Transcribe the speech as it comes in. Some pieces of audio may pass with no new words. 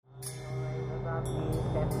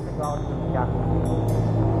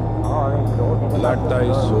Let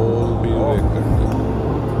thy soul be wakened.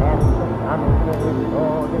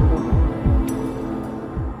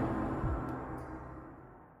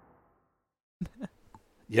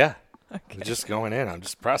 Yeah. Okay. Just going in. I'm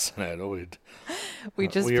just pressing it. We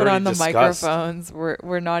just put on the microphones.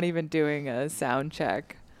 We're not even doing a sound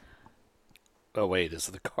check. Oh, wait. Is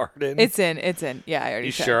the card in? It's in. Yeah, I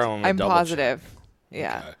already checked. You sure? I'm positive. Check.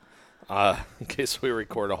 Yeah. Okay. In case we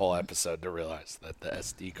record a whole episode to realize that the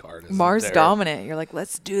SD card is Mars there. dominant. You're like,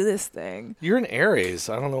 let's do this thing. You're an Aries.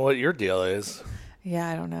 I don't know what your deal is. Yeah,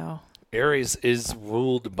 I don't know. Aries is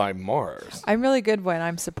ruled by Mars. I'm really good when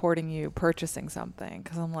I'm supporting you purchasing something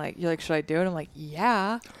because I'm like, you're like, should I do it? I'm like,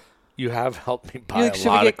 yeah. You have helped me buy you're like, a should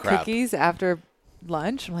lot we of get crap. Cookies after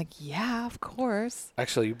lunch? I'm like, yeah, of course.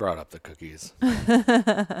 Actually, you brought up the cookies.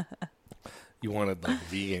 You wanted like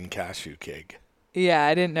vegan cashew cake. Yeah,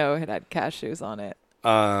 I didn't know it had cashews on it.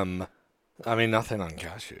 I mean, nothing on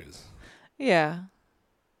cashews. Yeah.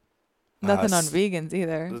 Nothing on vegans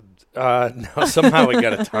either. No, somehow we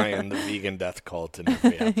got to tie in the vegan death cult in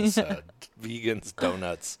every episode. Vegans,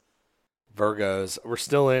 donuts, Virgos. We're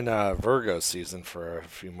still in Virgo season for a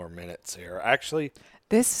few more minutes here. Actually,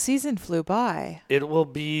 this season flew by. It will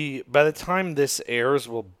be, by the time this airs,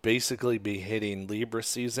 we'll basically be hitting Libra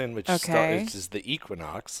season, which is the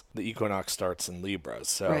equinox. The equinox starts in Libra.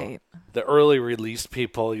 So the early release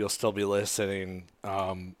people, you'll still be listening.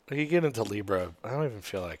 You get into Libra, I don't even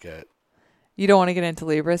feel like it. You don't want to get into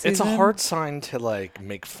Libra season? It's a hard sign to like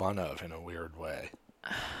make fun of in a weird way.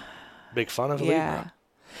 Make fun of Libra.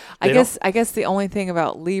 I guess the only thing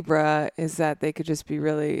about Libra is that they could just be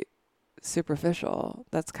really superficial.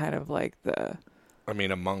 That's kind of like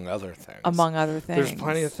among other things. There's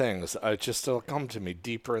plenty of things. It'll come to me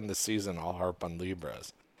deeper in the season. I'll harp on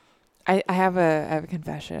Libras. I have a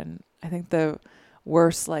confession. I think the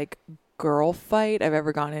worst like girl fight I've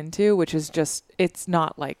ever gone into, which is it's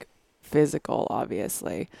not like physical,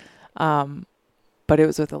 obviously, but it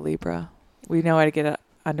was with a Libra. We know how to get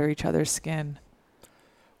under each other's skin.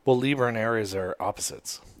 Well, Libra and Aries are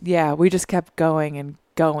opposites. Yeah, we just kept going and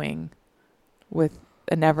going with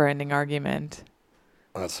a never-ending argument.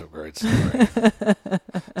 That's a great story.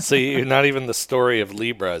 See, not even the story of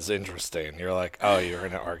Libra is interesting. You're like, oh, you're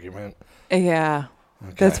in an argument? Yeah.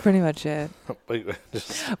 Okay. That's pretty much it.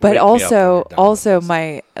 But also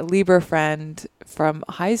my Libra friend from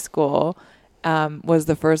high school was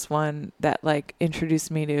the first one that like introduced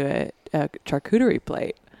me to a charcuterie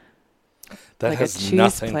plate. That like has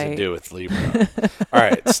nothing to do with Libra. All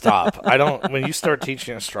right, stop. When you start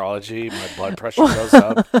teaching astrology, my blood pressure goes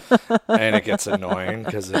up and it gets annoying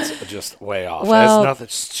because it's just way off. Well, it has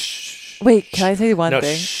nothing. Wait, can I say one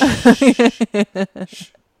thing?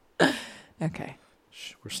 Shh. Okay.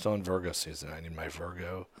 We're still in Virgo season. I need my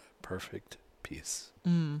Virgo perfect peace.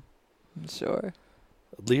 Sure.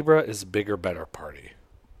 Libra is a bigger, better party.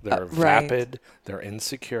 They're vapid, they're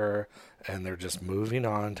insecure, and they're just moving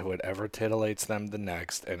on to whatever titillates them the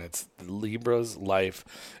next. And Libra's life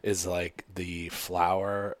is like the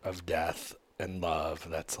flower of death and love.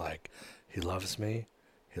 That's like, he loves me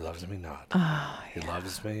not. He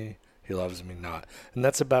loves me not. And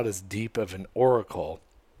that's about as deep of an oracle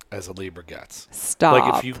as a Libra gets. Stop.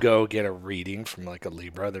 Like if you go get a reading from like a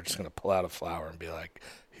Libra, they're just going to pull out a flower and be like,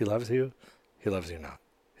 he loves you not. He loves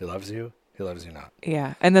you not.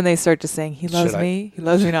 Yeah. And then they start just saying, he loves me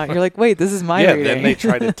not. You're like, wait, this is my reading. Then they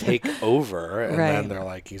try to take over and then they're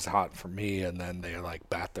like, he's hot for me. And then they like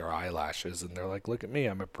bat their eyelashes and they're like, look at me,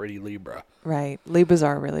 I'm a pretty Libra. Right. Libras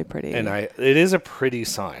are really pretty. And it is a pretty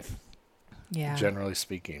sign. Yeah. Generally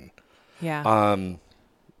speaking. Yeah.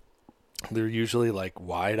 They're usually like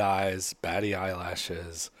wide eyes, batty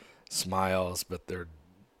eyelashes, smiles, but they're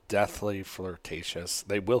deathly flirtatious.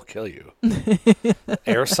 They will kill you.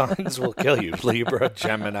 Air signs will kill you. Libra,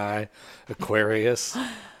 Gemini, Aquarius.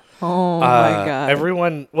 Oh my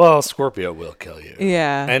God. Scorpio will kill you.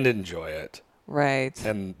 Yeah. And enjoy it. Right.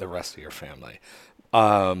 And the rest of your family.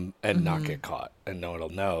 And not get caught. And no one will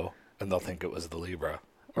know. And they'll think it was the Libra.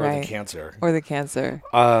 Or the Cancer. Or the Cancer.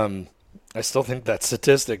 I still think that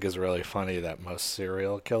statistic is really funny that most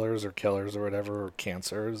serial killers or whatever are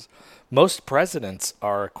Cancers. Most presidents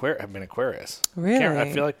have been Aquarius. Really? I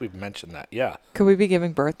feel like we've mentioned that. Yeah. Could we be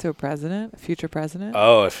giving birth to a future president?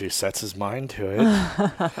 Oh, if he sets his mind to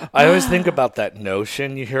it. I always think about that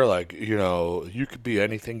notion. You hear like, you could be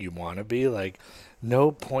anything you want to be. Like,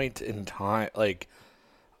 no point in time. Like,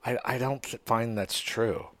 I don't find that's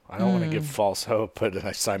true. I don't want to give false hope, but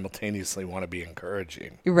I simultaneously want to be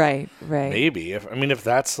encouraging. Right. Maybe. If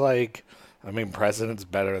that's like, president's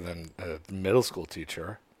better than a middle school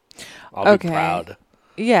teacher. I'll be proud.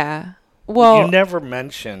 Yeah. Well, you never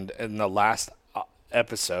mentioned in the last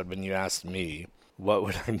episode when you asked me, what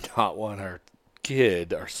would I not want our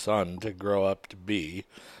son, to grow up to be,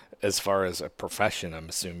 as far as a profession? I'm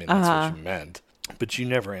assuming that's what you meant. But you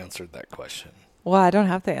never answered that question. Well, I don't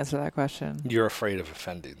have to answer that question. You're afraid of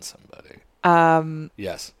offending somebody.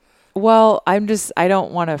 Yes. Well, I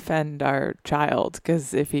don't want to offend our child,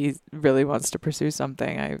 because if he really wants to pursue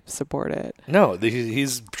something, I support it. No,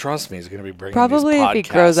 trust me, he's going to be bringing probably these podcasts. If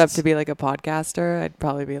he grows up to be like a podcaster, I'd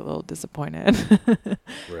probably be a little disappointed.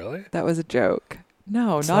 Really? That was a joke.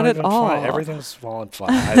 No, it's not at all. Fly. Everything's fallen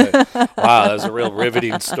flat. Wow, that was a real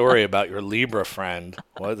riveting story about your Libra friend.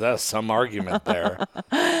 Well, that's some argument there.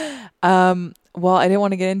 Well, I didn't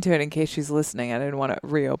want to get into it in case she's listening. I didn't want to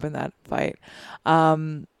reopen that fight.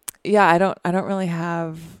 Yeah, I don't really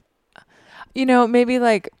have, maybe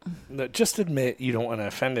like. No, just admit you don't want to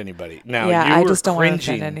offend anybody. Now, yeah, you I were just don't want to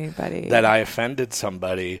cringing offend anybody. that I offended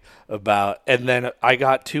somebody about, and then I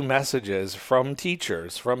got 2 messages from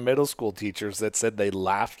teachers, from middle school teachers, that said they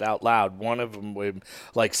laughed out loud. One of them would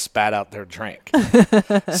spat out their drink.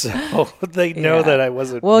 So they know that I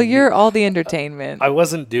wasn't. Well, you're all the entertainment. I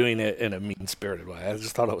wasn't doing it in a mean-spirited way. I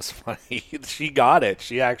just thought it was funny. She got it.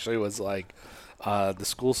 She actually was like, the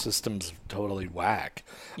school system's totally whack.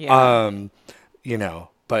 Yeah.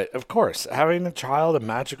 But of course, having a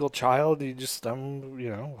magical child, you just,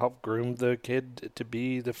 help groom the kid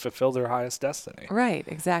to fulfill their highest destiny. Right,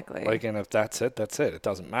 exactly. And if that's it, that's it. It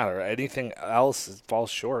doesn't matter. Anything else falls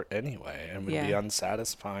short anyway and would be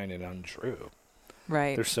unsatisfying and untrue.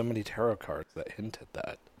 Right. There's so many tarot cards that hint at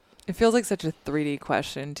that. It feels like such a 3D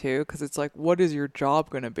question, too, because it's like, what is your job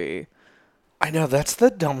going to be? I know, that's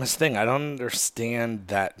the dumbest thing. I don't understand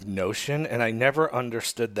that notion, and I never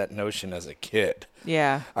understood that notion as a kid.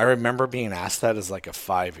 Yeah. I remember being asked that as like a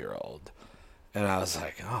 5-year-old, and I was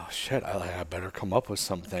like, oh, shit, I better come up with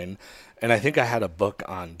something. And I think I had a book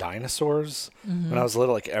on dinosaurs when I was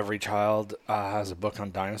little. Like every child has a book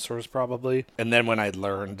on dinosaurs probably. And then when I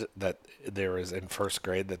learned that there was in first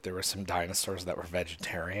grade that there were some dinosaurs that were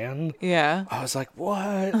vegetarian. Yeah. I was like,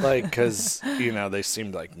 what? Like, because, they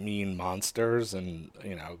seemed like mean monsters and,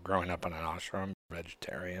 growing up in an ashram,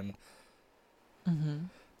 vegetarian. Mm-hmm.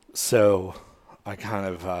 So I kind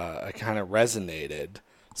of resonated.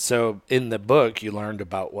 So in the book, you learned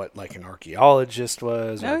about what like an archaeologist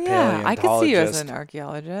was. Oh, or yeah. I could see you as an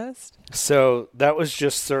archaeologist. So that was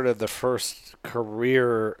just sort of the first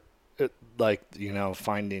career,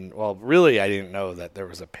 finding. Well, really, I didn't know that there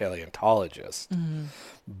was a paleontologist. Mm-hmm.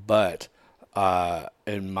 But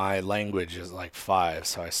in my language is like 5,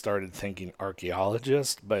 so I started thinking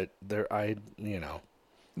archaeologist. But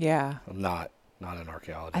Yeah. I'm not an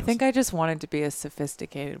archaeologist. I think I just wanted to be a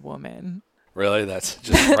sophisticated woman. Really? That's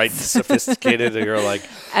just right sophisticated. You're like,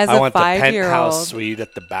 as I want the 5-year-old penthouse suite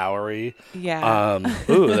at the Bowery. Yeah.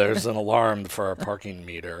 There's an alarm for our parking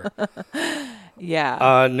meter.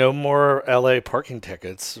 Yeah. No more LA parking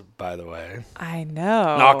tickets, by the way. I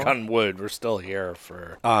know. Knock on wood. We're still here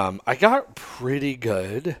for. I got pretty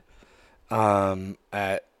good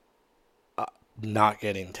at not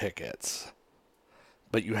getting tickets,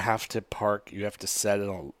 but you have to park. You have to set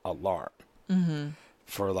an alarm. Mm-hmm.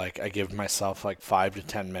 For I give myself 5 to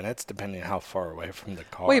 10 minutes, depending on how far away from the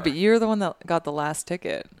car. Wait, but you're the one that got the last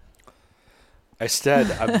ticket. I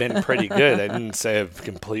said I've been pretty good. I didn't say I'm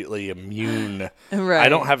completely immune. Right. I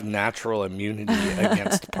don't have natural immunity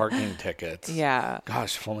against parking tickets. Yeah.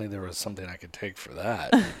 Gosh, if only there was something I could take for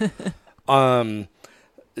that.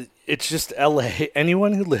 It's just LA.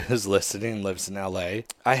 Anyone who is listening lives in LA.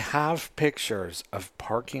 I have pictures of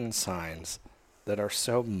parking signs that are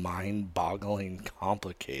so mind-boggling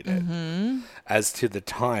complicated as to the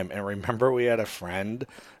time. And remember, we had a friend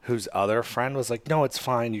whose other friend was like, no, it's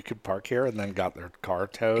fine, you could park here, and then got their car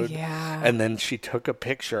towed. Yeah. And then she took a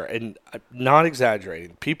picture, and not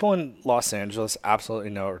exaggerating, people in Los Angeles absolutely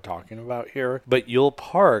know what we're talking about here, but you'll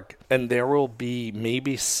park, and there will be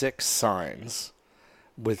maybe 6 signs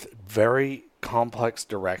with very complex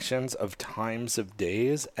directions of times of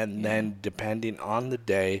days, and then depending on the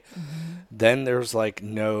day, then there's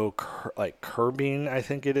no curbing. I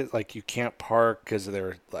think it is you can't park because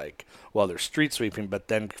they're they're street sweeping, but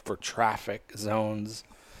then for traffic zones,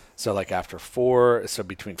 so after 4, so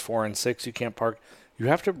between 4 and 6 you can't park. You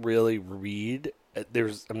have to really read.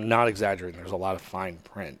 I'm not exaggerating, there's a lot of fine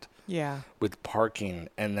print. Yeah. With parking,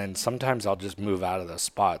 and then sometimes I'll just move out of those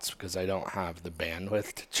spots because I don't have the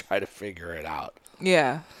bandwidth to try to figure it out.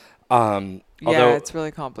 Yeah. Although, it's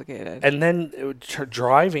really complicated. And then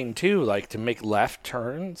driving too, to make left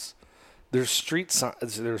turns, there's street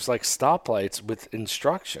signs, there's stoplights with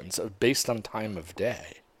instructions based on time of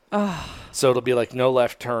day. So it'll be like no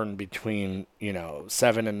left turn between,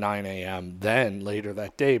 7 and 9 a.m. Then later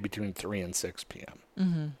that day between 3 and 6 p.m.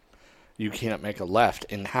 Mm-hmm. You can't make a left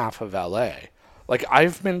in half of LA. Like,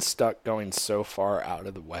 I've been stuck going so far out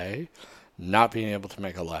of the way, not being able to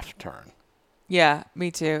make a left turn. Yeah,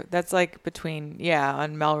 me too. That's like between,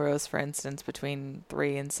 on Melrose, for instance, between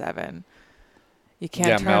 3 and 7. You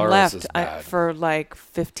can't turn Melrose left for like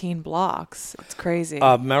 15 blocks. It's crazy.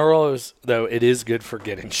 Melrose, though, it is good for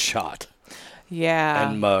getting shot. Yeah.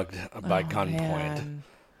 And mugged by gunpoint.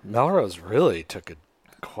 Melrose really took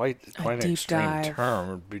quite an extreme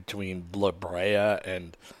turn between La Brea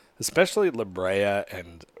and, especially La Brea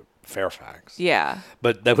and Fairfax. Yeah.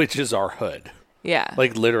 But which is our hood. Yeah.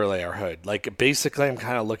 Like, literally our hood. Like, basically, I'm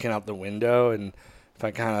kind of looking out the window, and if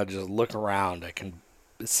I kind of just look around, I can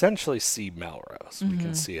essentially see Melrose. We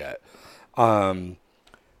can see it. And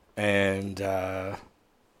the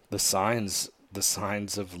signs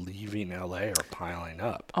of leaving LA are piling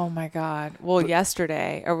up. Oh, my God. Well,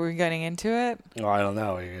 yesterday, are we getting into it? Well, I don't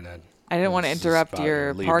know. I didn't want to interrupt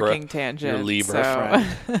your parking tangent. Your Libra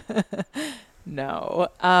friend. No.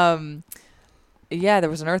 Yeah, there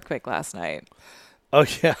was an earthquake last night. Oh,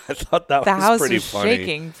 yeah. I thought that was pretty funny. The house was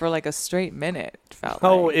shaking for like a straight minute, it felt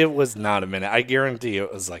like. like. It was not a minute. I guarantee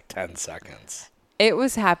it was like 10 seconds. It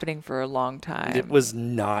was happening for a long time. It was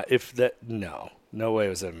not. No way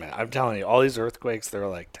was it a minute. I'm telling you, all these earthquakes, they're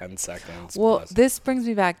like 10 seconds. Well, plus. This brings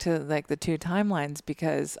me back to like the two timelines,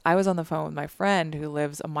 because I was on the phone with my friend who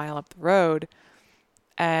lives a mile up the road,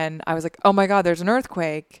 and I was like, oh my God, there's an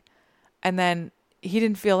earthquake. And then he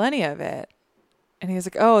didn't feel any of it. And he was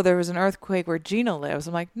like, oh, there was an earthquake where Gina lives.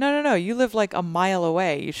 I'm like, no. You live like a mile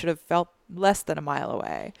away. You should have felt less than a mile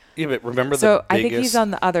away. Yeah, but remember So I think he's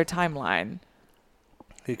on the other timeline.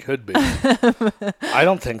 He could be. I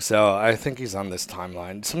don't think so. I think he's on this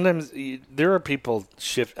timeline. Sometimes there are people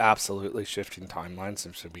absolutely shifting timelines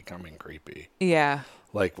and it's becoming creepy. Yeah.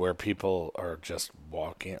 Like where people are just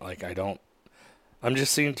walking. Like I'm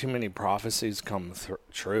just seeing too many prophecies come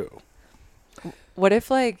true. What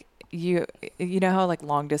if like you know how like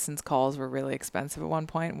long distance calls were really expensive at one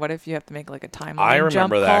point? What if you have to make like a timeline jump call? I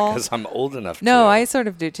remember that because I'm old enough. No, I sort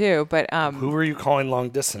of do too. But who were you calling long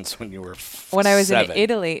distance when you were? When I was 7? In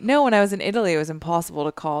Italy. No, when I was in Italy, it was impossible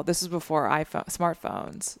to call. This was before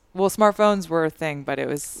smartphones. Well, smartphones were a thing, but it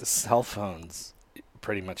was cell phones,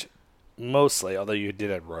 pretty much, mostly. Although you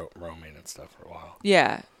did have roaming and stuff for a while.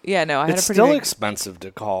 Yeah. No, I had it's a pretty still expensive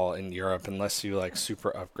to call in Europe unless you like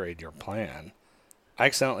super upgrade your plan. I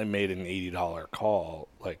accidentally made an $80 call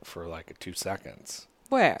for 2 seconds.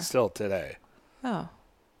 Where? Still today. Oh.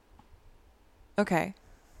 Okay.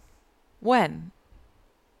 When?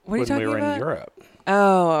 What are you talking about? When we were in Europe.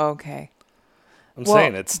 Oh, okay. I'm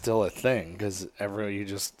saying it's still a thing because you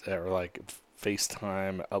just FaceTime,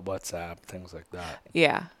 WhatsApp, things like that.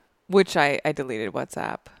 Yeah. Which I deleted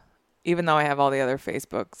WhatsApp, even though I have all the other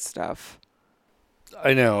Facebook stuff.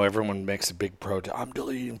 I know everyone makes a big protest. I'm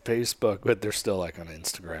deleting Facebook, but they're still on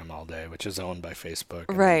Instagram all day, which is owned by Facebook.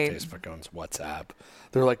 And right. Facebook owns WhatsApp.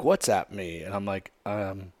 They're like, WhatsApp me. And I'm like,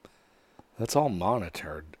 that's all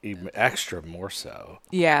monitored, even extra more so.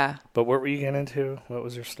 Yeah. But what were you getting into? What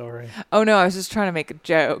was your story? Oh, no, I was just trying to make a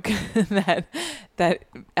joke that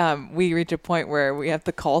we reach a point where we have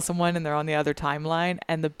to call someone and they're on the other timeline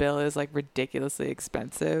and the bill is ridiculously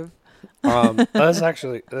expensive. That's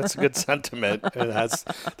a good sentiment.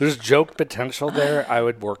 There's joke potential there. I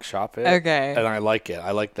would workshop it. Okay. And I like it.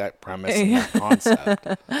 I like that premise and that concept.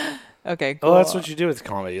 Okay, cool. Oh, that's what you do with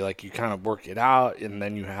comedy. You kind of work it out and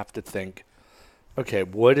then you have to think, okay,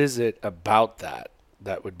 what is it about that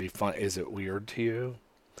would be fun? Is it weird to you?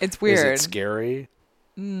 It's weird. Is it scary?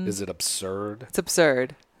 Is it absurd? It's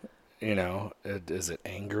absurd. Does it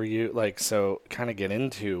anger you? So kind of get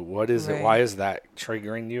into what is it? Why is that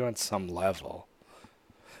triggering you on some level?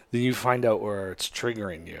 Then you find out where it's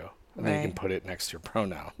triggering you. And then you can put it next to your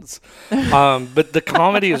pronouns. But the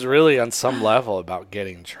comedy is really on some level about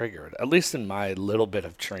getting triggered, at least in my little bit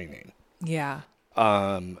of training. Yeah.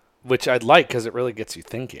 Which I'd like because it really gets you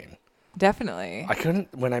thinking. Definitely.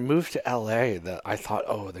 When I moved to LA, I thought,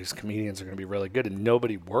 oh, these comedians are going to be really good, and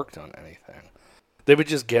nobody worked on anything. They would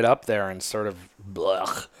just get up there and sort of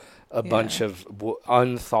bunch of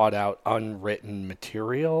unthought out, unwritten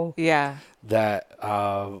material. Yeah. That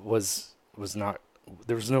was not.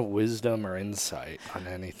 There was no wisdom or insight on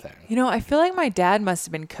anything. I feel like my dad must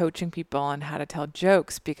have been coaching people on how to tell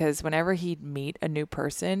jokes because whenever he'd meet a new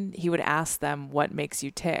person, he would ask them what makes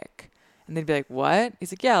you tick. And they'd be like, what?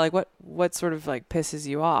 He's like, yeah, like what sort of like pisses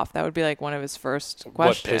you off? That would be like one of his first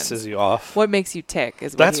questions. What pisses you off? What makes you tick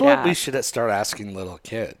is what That's he'd what ask. we should start asking little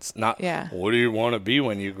kids. Not, what do you want to be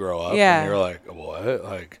when you grow up? Yeah. And you're like, what?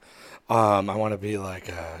 Like, I want to be like,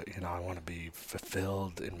 I want to be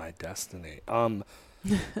fulfilled in my destiny. I'm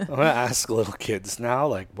going to ask little kids now,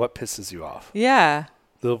 like, what pisses you off? Yeah.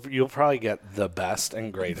 You'll probably get the best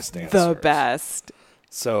and greatest answers. The best.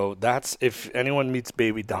 So that's, if anyone meets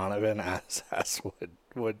baby Donovan, ask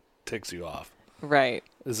what ticks you off. Right.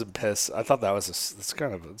 Is it piss? I thought that was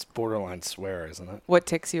it's borderline swear, isn't it? What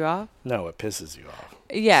ticks you off? No, it pisses you off.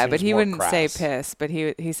 Yeah, Seems but he more wouldn't say crass. piss, but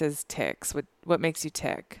he says ticks. What makes you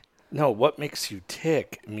tick? No, what makes you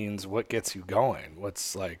tick means what gets you going.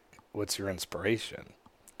 What's your inspiration?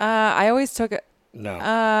 I always took it. No.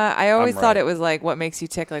 I always I'm thought right. it was like what makes you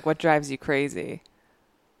tick, like what drives you crazy.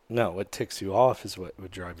 No, what ticks you off is what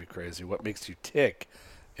would drive you crazy. What makes you tick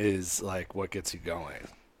is like what gets you going.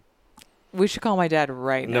 We should call my dad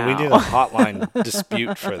right now. No, we need a hotline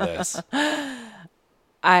dispute for this. We'll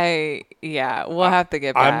have to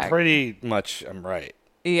get back. I'm right.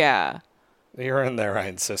 Yeah. Here and there, I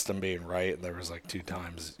insist on being right. And there was like 2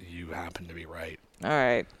 times you happen to be right. All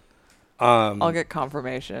right. I'll get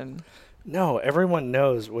confirmation. No, everyone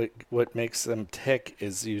knows what makes them tick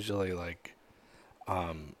is usually like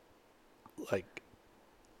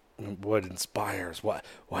what inspires. Why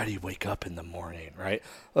do you wake up in the morning, right?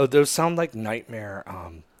 Oh, those sound like nightmare.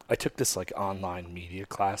 I took this like online media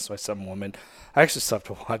class by some woman. I actually still have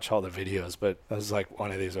to watch all the videos, but I was like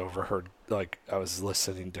one of these overheard, like I was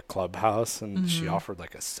listening to Clubhouse and she offered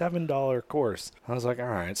like a $7 course. I was like, all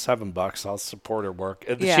right, $7, I'll support her work.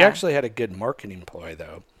 And She actually had a good marketing ploy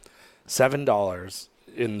though. $7,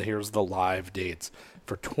 and here's the live dates.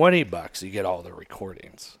 For $20, you get all the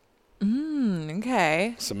recordings.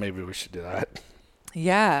 Okay. So maybe we should do that.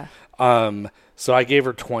 Yeah. So I gave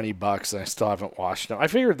her $20 and I still haven't watched them. I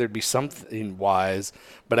figured there'd be something wise,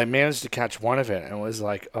 but I managed to catch one of it and it was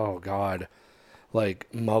like, oh God, like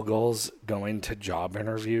muggles going to job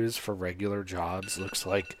interviews for regular jobs looks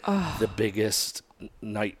like the biggest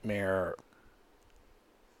nightmare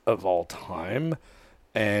of all time.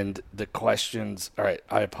 And the questions, all right,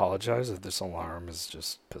 I apologize if this alarm is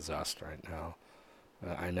just possessed right now.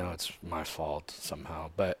 I know it's my fault somehow,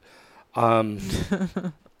 but I'll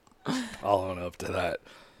own up to that.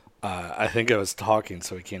 I think I was talking,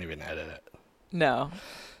 so we can't even edit it. No.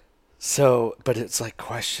 So, but it's like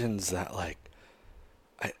questions that like,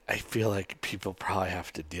 I feel like people probably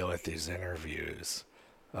have to deal with these interviews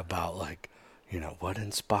about like, what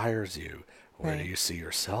inspires you? Where do you see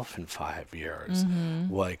yourself in 5 years?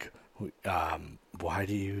 Like, why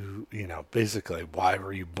do you, basically, why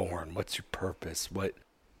were you born? What's your purpose? That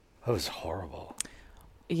was horrible.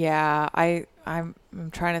 Yeah, I'm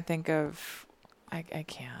trying to think of, I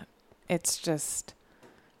can't. It's just,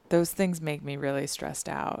 those things make me really stressed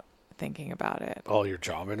out thinking about it. All your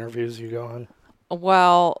job interviews you go on?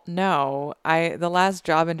 Well, no. The last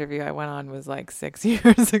job interview I went on was like 6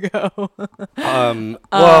 years ago.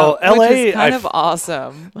 Well, LA which is kind of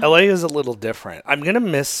awesome. LA is a little different. I'm gonna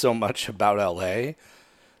miss so much about LA,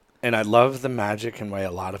 and I love the magic and way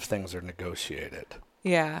a lot of things are negotiated.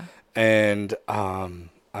 Yeah. And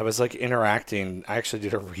I was like interacting. I actually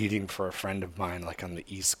did a reading for a friend of mine, like on the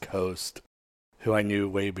East Coast, who I knew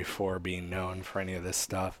way before being known for any of this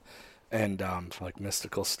stuff. And for like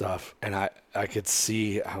mystical stuff, and I could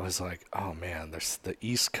see, I was like, oh man, there's the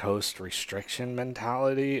East Coast restriction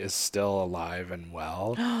mentality is still alive and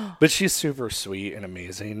well. But she's super sweet and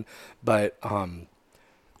amazing. But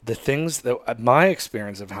the things that my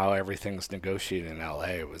experience of how everything's negotiated in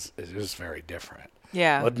LA was very different.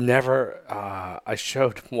 Yeah. I'd never. I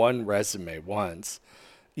showed one resume once,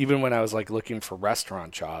 even when I was like looking for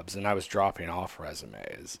restaurant jobs, and I was dropping off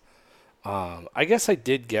resumes. I guess I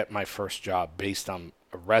did get my first job based on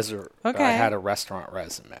Okay. I had a restaurant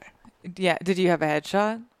resume. Yeah. Did you have a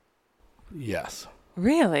headshot? Yes.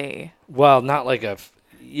 Really? Well, not like I had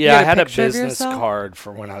a had a picture of business yourself? card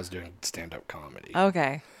for when I was doing stand-up comedy.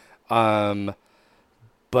 Okay. But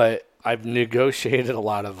I've negotiated a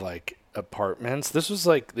lot of like apartments. This was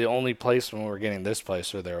like the only place when we were getting this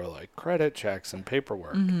place where there were like credit checks and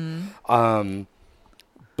paperwork.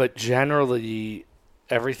 But generally,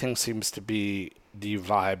 everything seems to be, do you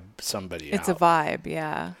vibe somebody It's out? a vibe,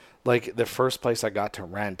 yeah. Like the first place I got to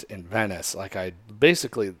rent in Venice, like I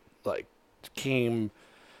basically like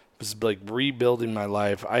was like rebuilding my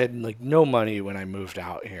life. I had like no money when I moved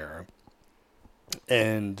out here.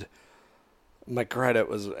 And my credit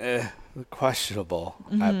was questionable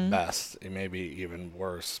at best. It may be even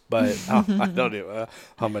worse, but I don't know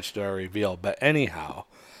how much do I reveal. But anyhow,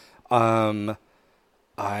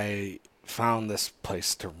 I found this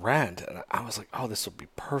place to rent, and I was like, oh, this will be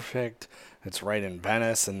perfect. It's right in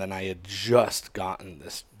Venice. And then I had just gotten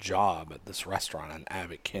this job at this restaurant on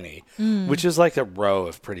Abbot Kinney, which is like a row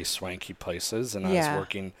of pretty swanky places. And I was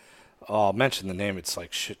working, I'll mention the name, it's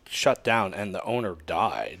like shut down, and the owner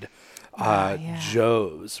died.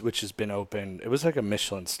 Joe's, which has been open. It was like a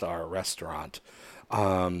Michelin star restaurant.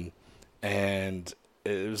 And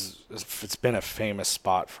it's been a famous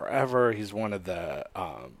spot forever. He's one of the,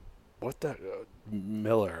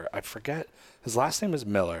 Miller. I forget. His last name is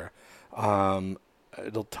Miller.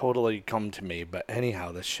 It'll totally come to me. But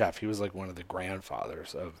anyhow, the chef, he was like one of the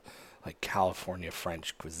grandfathers of like California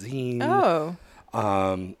French cuisine. Oh.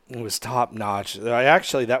 It was top notch.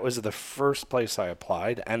 That was the first place I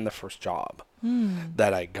applied and the first job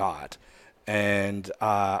that I got. And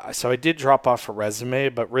so I did drop off a resume,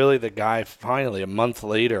 but really the guy finally, a month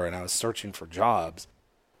later, and I was searching for jobs,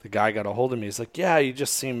 the guy got a hold of me. He's like, yeah, you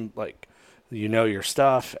just seem like you know your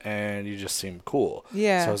stuff and you just seem cool.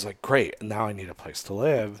 Yeah. So I was like, great. Now I need a place to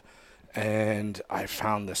live. And I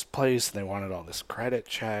found this place. They wanted all this credit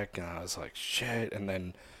check. And I was like, shit. And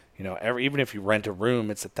then, you know, even if you rent a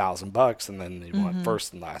room, it's $1,000, and then they want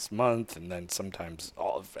first and last month, and then sometimes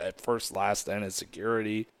all at first, last, and as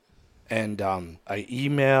security. And I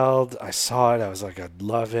emailed, I saw it, I was like, I'd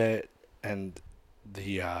love it. And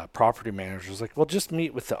the property manager was like, well, just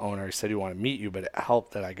meet with the owner. He said he wanted to meet you, but it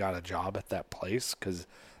helped that I got a job at that place because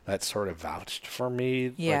that sort of vouched for me.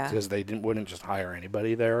 Because they wouldn't just hire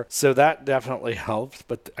anybody there. So that definitely helped.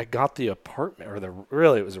 But I got the apartment,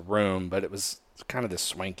 really it was a room, but it was kind of this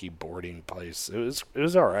swanky boarding place. It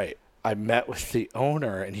was all right. I met with the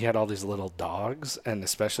owner, and he had all these little dogs, and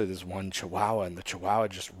especially this one Chihuahua, and the Chihuahua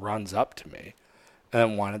just runs up to me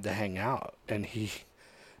and wanted to hang out. And he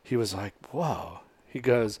was like, whoa. He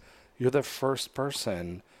goes, you're the first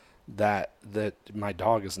person that my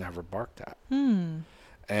dog has never barked at.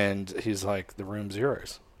 And he's like, the room's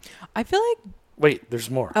yours. I feel like... Wait, there's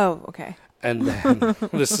more. Oh, okay. And then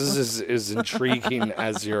this is as intriguing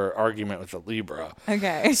as your argument with the Libra.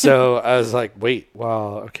 Okay. So I was like, wait,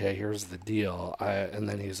 well, okay, here's the deal. And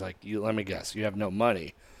then he's like, let me guess, you have no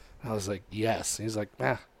money. I was like, yes. He's like,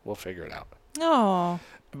 we'll figure it out. Oh.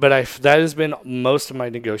 But that has been most of my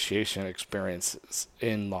negotiation experiences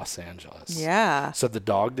in Los Angeles. Yeah. So the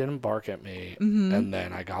dog didn't bark at me, and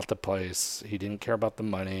then I got the place. He didn't care about the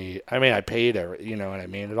money. I mean, I paid her, you know what I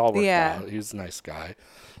mean? It all worked out. He was a nice guy.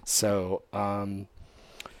 So that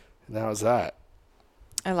was that.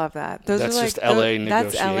 I love that. That's are just LA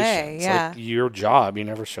negotiations. That's LA, yeah. Like your job, you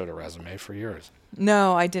never showed a resume for years.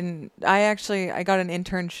 No, I didn't. I got an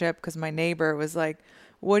internship because my neighbor was like,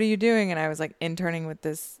 what are you doing? And I was like interning with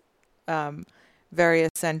this very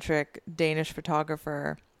eccentric Danish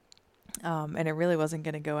photographer, and it really wasn't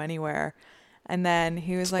going to go anywhere. And then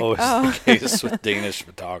he was like, the case with Danish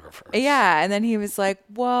photographers. Yeah, and then he was like,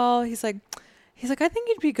 well, he's like, I think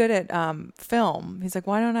you'd be good at film. He's like,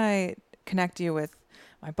 why don't I connect you with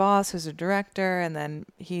my boss, who's a director, and then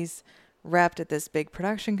he's repped at this big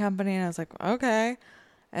production company. And I was like, okay.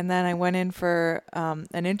 And then I went in for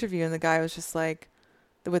an interview, and the guy was just like,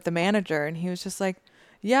 with the manager, and he was just like,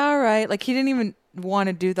 yeah, all right. Like, he didn't even want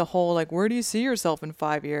to do the whole, like, where do you see yourself in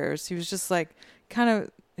 5 years? He was just like,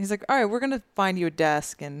 he's like, all right, we're going to find you a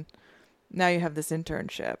desk, and now you have this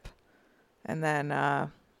internship. And then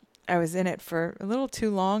I was in it for a little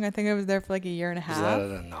too long. I think I was there for like a year and a half. Is that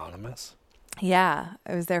an anonymous? Yeah,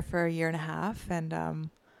 I was there for a year and a half,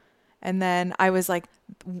 and then I was like,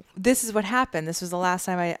 this is what happened. This was the last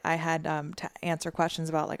time I had to answer questions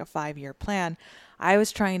about like a 5-year plan. I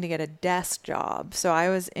was trying to get a desk job. So I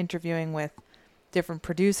was interviewing with different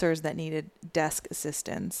producers that needed desk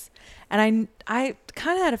assistants. And I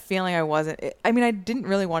kind of had a feeling I didn't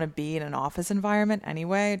really want to be in an office environment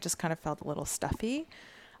anyway. It just kind of felt a little stuffy.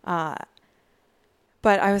 But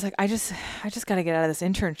I was like, I just got to get out of this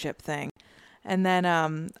internship thing. And then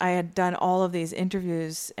I had done all of these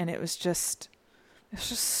interviews, and it was just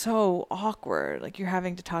so awkward. Like, you're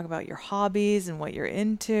having to talk about your hobbies and what you're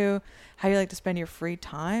into, how you like to spend your free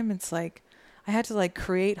time. It's like I had to like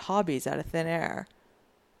create hobbies out of thin air.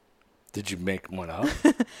 Did you make one up?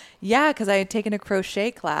 Yeah, because I had taken a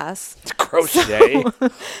crochet class. Crochet?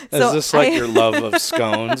 Is this like your love of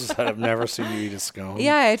scones? I've never seen you eat a scone.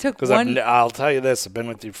 Yeah, I took one. I'll tell you this. I've been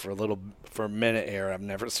with you for a minute here. I've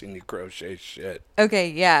never seen you crochet shit.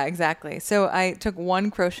 Okay, yeah, exactly. So I took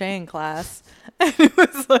one crocheting class, and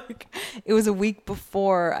it was a week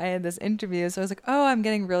before I had this interview. So I was like, oh, I'm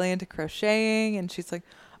getting really into crocheting. And she's like,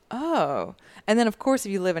 oh. And then, of course,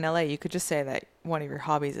 if you live in LA, you could just say that one of your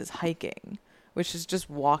hobbies is hiking, which is just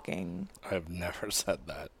walking. I've never said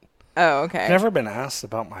that. Oh, okay. I've never been asked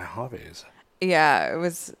about my hobbies. Yeah,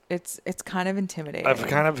 it's kind of intimidating. I've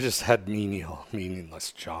kind of just had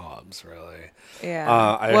meaningless jobs, really. Yeah.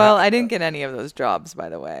 I didn't get any of those jobs, by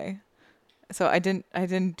the way. So I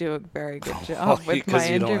didn't do a very good job with my because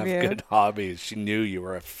you interview. don't have good hobbies. She knew you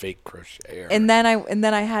were a fake crocheter. And then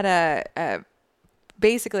I had a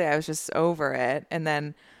basically I was just over it, and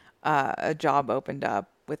then a job opened up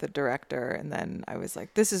with a director, and then I was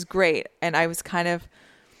like, this is great. And I was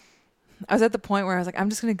at the point where I was like, I'm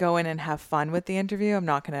just going to go in and have fun with the interview. I'm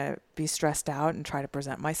not going to be stressed out and try to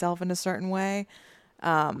present myself in a certain way.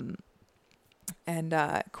 And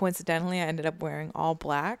coincidentally, I ended up wearing all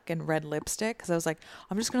black and red lipstick because I was like,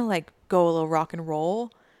 I'm just going to like go a little rock and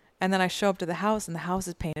roll. And then I show up to the house, and the house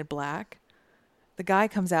is painted black. The guy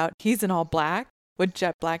comes out. He's in all black with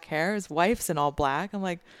jet black hair. His wife's in all black. I'm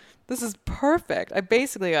like, this is perfect. I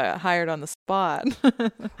basically got hired on the spot.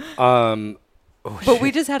 But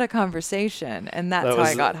we just had a conversation, and that's how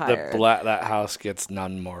I got hired. That house gets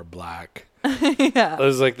none more black. Yeah. It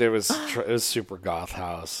was like it was super goth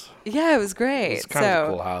house. Yeah, it was great. It was kind of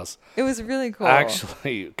a cool house. It was really cool.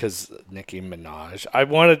 Actually, because Nicki Minaj. I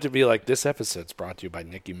wanted to be like, this episode's brought to you by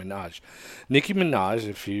Nicki Minaj. Nicki Minaj,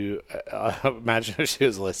 if you imagine if she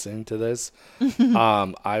was listening to this,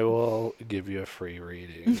 I will give you a free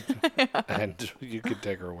reading. And you could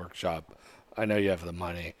take her workshop. I know you have the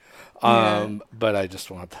money. But I just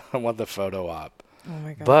want the photo op. Oh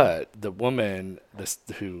my God. But the woman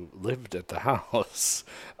who lived at the house,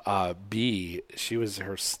 B, she was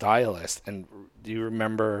her stylist. And do you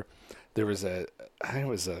remember there was it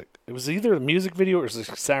was either a music video or it was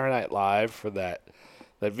a Saturday Night Live for that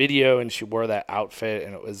video, and she wore that outfit,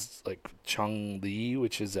 and it was like Chung Lee,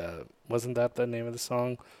 which is wasn't that the name of the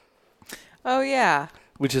song? Oh yeah.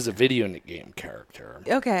 Which is a video game character.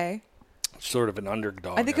 Okay. Sort of an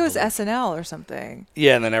underdog. I think it was SNL or something.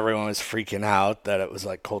 Yeah, and then everyone was freaking out that it was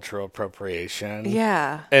like cultural appropriation.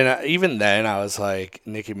 Yeah. And even then, I was like,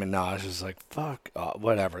 Nicki Minaj was like, fuck,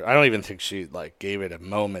 whatever. I don't even think she like gave it a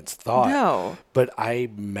moment's thought. No. But I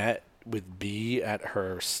met with B at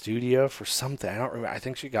her studio for something. I don't remember. I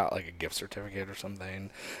think she got like a gift certificate or something,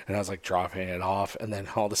 and I was like dropping it off, and then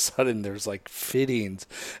all of a sudden there's like fittings,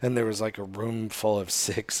 and there was like a room full of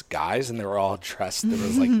 6 guys, and they were all dressed. There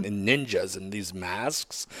was like ninjas in these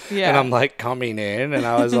masks. Yeah. And I'm like coming in, and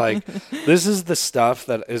I was like, this is the stuff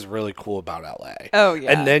that is really cool about LA. Oh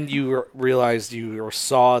yeah. And then you realized you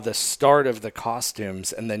saw the start of the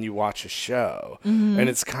costumes, and then you watch a show, and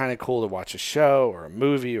it's kind of cool to watch a show or a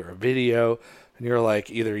movie or a video, and you're like,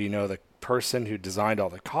 either the person who designed all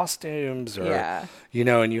the costumes, or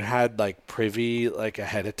and you had like privy like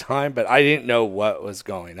ahead of time, but I didn't know what was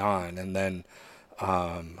going on. And then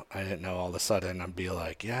I didn't know all of a sudden I'd be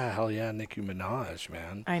like, yeah, hell yeah, Nicki Minaj,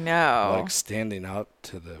 man. I know. Like standing up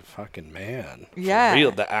to the fucking man. Yeah. For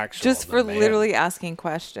real, the actual just for man. literally asking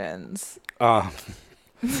questions. Yeah,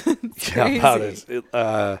 about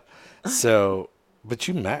it. So, but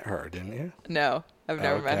you met her, didn't you? No, I've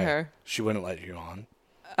never met her. She wouldn't let you on.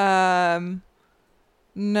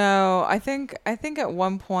 No, I think at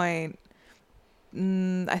one point,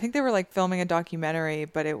 I think they were like filming a documentary,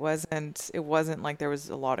 but it wasn't like there was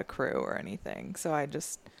a lot of crew or anything. So I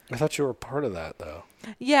thought you were part of that though.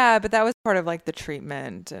 Yeah, but that was part of like the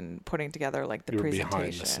treatment and putting together like the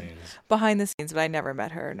presentation. Behind the scenes, but I never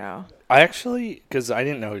met her. No. I actually, because I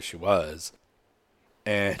didn't know who she was.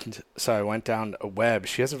 And so I went down a web.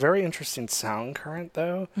 She has a very interesting sound current,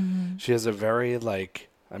 though. Mm-hmm. She has a very,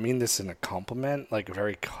 I mean this in a compliment, like a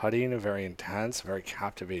very cutting, a very intense, very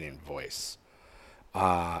captivating voice.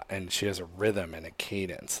 And she has a rhythm and a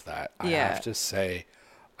cadence that I have to say,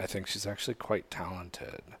 I think she's actually quite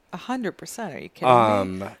talented. 100%. Are you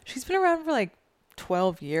kidding me? She's been around for like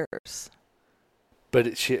 12 years. But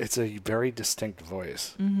it's a very distinct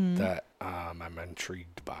voice that I'm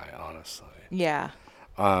intrigued by, honestly. Yeah.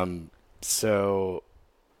 So,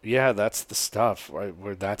 yeah, that's the stuff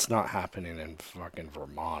where that's not happening in fucking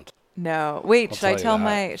Vermont. No. Wait, can I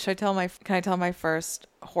tell my first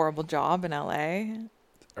horrible job in LA?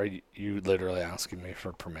 Are you literally asking me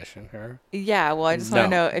for permission here? Yeah, well, I just want to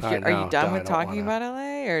know if are you done with talking about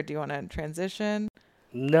LA, or do you want to transition?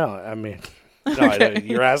 No, I mean, no, okay.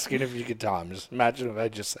 You're asking if you could tell. Just imagine if I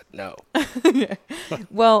just said no.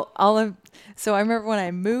 Well, so I remember when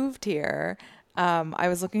I moved here, I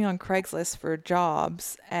was looking on Craigslist for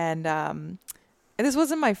jobs, and this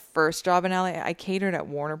wasn't my first job in LA. I catered at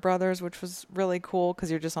Warner Brothers, which was really cool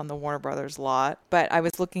because you're just on the Warner Brothers lot. But I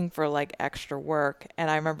was looking for like extra work,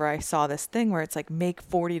 and I remember I saw this thing where it's like make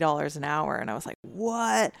 $40 an hour, and I was like,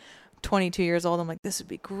 what? 22 years old. I'm like, this would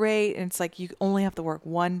be great. And it's like you only have to work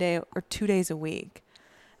 1 day or 2 days a week.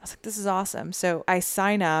 I was like, this is awesome. So I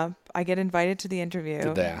sign up. I get invited to the interview.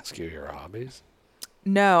 Did they ask you your hobbies?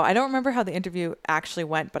 No, I don't remember how the interview actually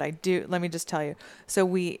went, but I do. Let me just tell you. So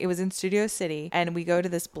it was in Studio City, and we go to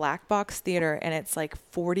this black box theater, and it's like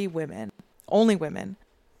 40 women, only women.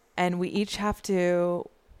 And we each have to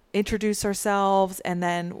introduce ourselves, and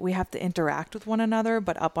then we have to interact with one another,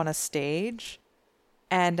 but up on a stage.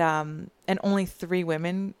 And only 3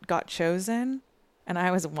 women got chosen, and I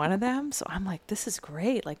was one of them. So I'm like, this is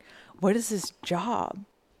great. Like, what is this job?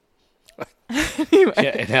 Anyway.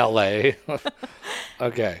 Yeah, in LA.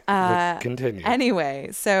 Okay. Continue. Anyway,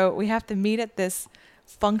 so we have to meet at this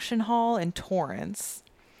function hall in Torrance,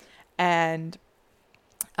 and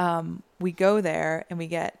we go there, and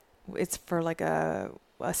it's for like a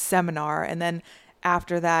seminar, and then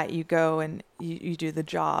after that you go and you do the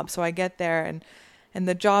job. So I get there, and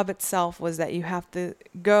the job itself was that you have to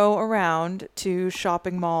go around to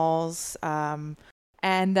shopping malls, and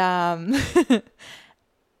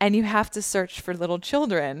and you have to search for little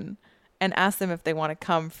children and ask them if they want to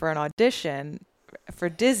come for an audition for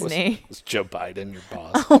Disney. Was Joe Biden your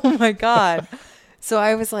boss? Oh my God. So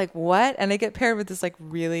I was like, what? And I get paired with this like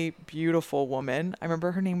really beautiful woman. I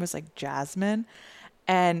remember her name was like Jasmine.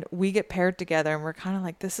 And we get paired together, and we're kind of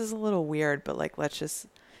like, this is a little weird, but like,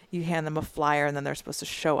 you hand them a flyer, and then they're supposed to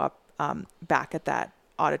show up back at that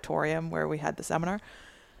auditorium where we had the seminar.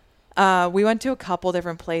 We went to a couple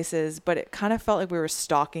different places, but it kind of felt like we were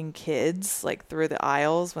stalking kids like through the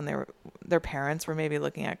aisles when their parents were maybe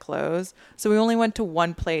looking at clothes. So we only went to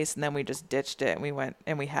one place, and then we just ditched it, and we went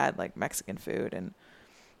and we had like Mexican food and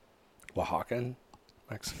Oaxacan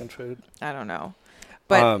Mexican food. I don't know.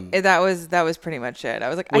 But that was pretty much it. I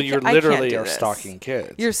was like, well, you literally are stalking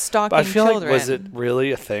kids. You're stalking but I feel children. like, was it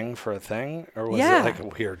really a thing for a thing, or was it like a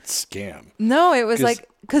weird scam? No, it was like,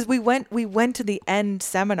 because we went to the end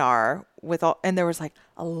seminar and there was like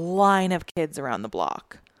a line of kids around the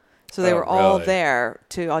block. So they were all there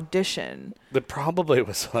to audition. It probably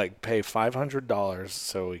was like, pay $500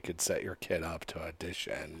 so we could set your kid up to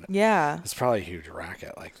audition. Yeah. It's probably a huge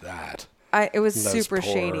racket like that. It was super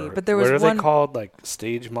shady, but there was what are they called? Like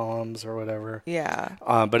stage moms or whatever? Yeah.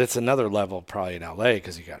 But it's another level probably in LA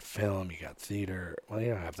because you got film, you got theater. Well,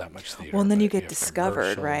 you don't have that much theater. Well, and then you get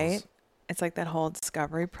discovered, right? It's like that whole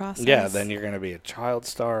discovery process. Yeah, then you're going to be a child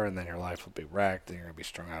star, and then your life will be wrecked, and you're going to be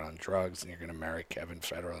strung out on drugs, and you're going to marry Kevin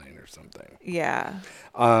Federline or something. Yeah.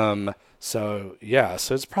 So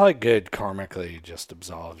it's probably good karmically just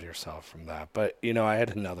absolve yourself from that. But, I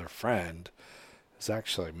had another friend. It's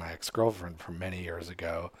actually my ex-girlfriend from many years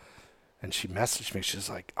ago, and she messaged me.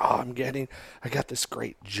 She's like, I got this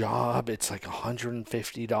great job. It's like $150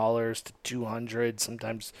 to $200.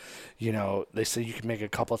 Sometimes, they say you can make a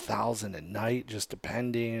couple $1,000 a night, just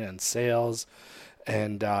depending on sales.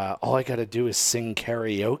 And all I got to do is sing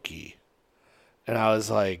karaoke. And I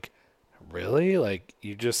was like, really? Like,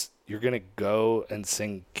 you're going to go and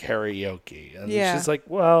sing karaoke. And she's like,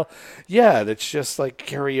 well, yeah, that's just like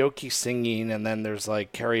karaoke singing. And then there's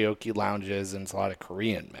like karaoke lounges, and it's a lot of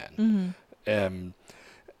Korean men. Mm-hmm.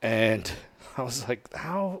 And I was like,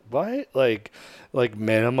 how, what? Like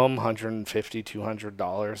minimum $150,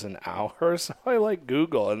 $200 an hour. So I like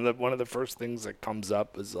Google, and one of the first things that comes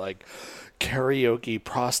up is like karaoke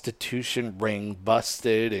prostitution ring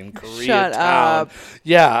busted in Koreatown. Shut up.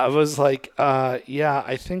 Yeah, I was like,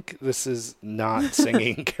 I think this is not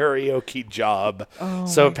singing karaoke job. Oh,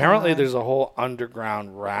 so apparently there's a whole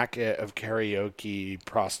underground racket of karaoke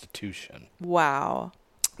prostitution. Wow.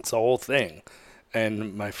 It's a whole thing.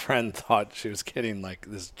 And my friend thought she was getting like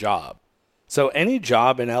this job. So any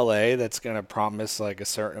job in LA that's going to promise like a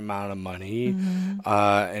certain amount of money,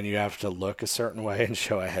 and you have to look a certain way and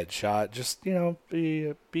show a headshot, just,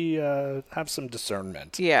 have some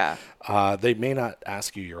discernment. Yeah. They may not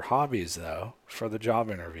ask you your hobbies though for the job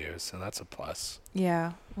interview. So that's a plus.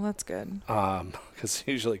 Yeah. Well, that's good. Cause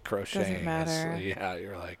usually crocheting. Doesn't matter.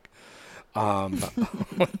 You're like,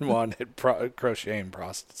 wanted crocheting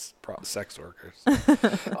sex workers.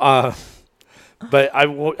 But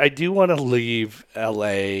I do want to leave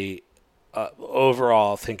LA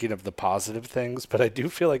overall thinking of the positive things, but I do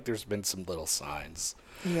feel like there's been some little signs.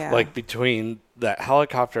 Yeah. Like between that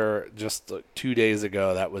helicopter just 2 days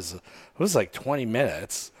ago, it was like 20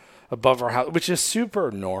 minutes above our house, which is super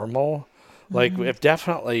normal. Like if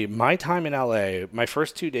definitely my time in LA, my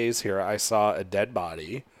first 2 days here, I saw a dead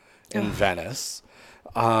body in Venice.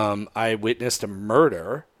 I witnessed a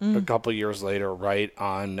murder a couple years later, right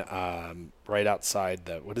outside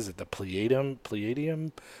the Palladium,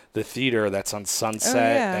 the theater that's on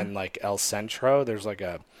Sunset and like El Centro. There's like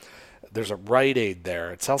There's a Rite Aid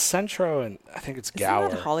there. It's El Centro, and I think it's Gower.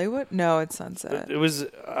 Isn't that Hollywood? No, it's Sunset. It was,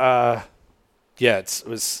 yeah, it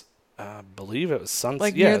was, I believe it was Sunset.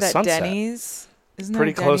 Like yeah, near that Sunset. Denny's? Isn't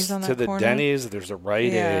Pretty there close Denny's on to that the corner? Denny's. There's a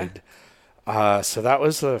Rite Aid. So that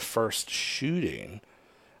was the first shooting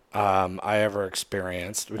I ever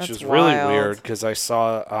experienced, which That's was really wild. weird because I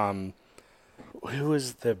saw, who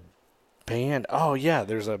was the band? Oh, yeah,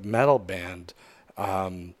 there's a metal band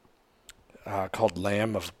called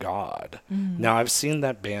Lamb of God. Now, I've seen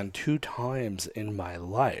that band 2 times in my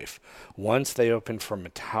life. Once they opened for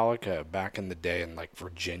Metallica back in the day in like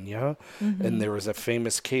Virginia, and there was a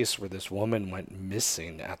famous case where this woman went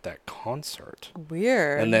missing at that concert.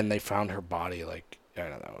 Weird. And then they found her body like, I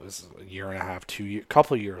don't know, it was a year and a half, 2 years,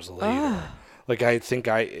 couple of years later. Like I think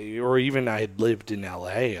I had lived in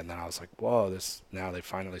LA, and then I was like, whoa, now they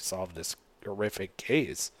finally solved this horrific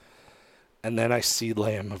case. And then I see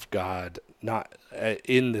Lamb of God not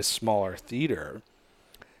in this smaller theater,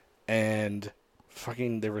 and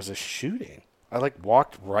fucking there was a shooting. I like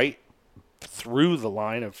walked right through the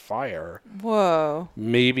line of fire. Whoa.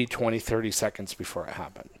 Maybe 20, 30 seconds before it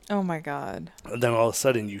happened. Oh my God. And then all of a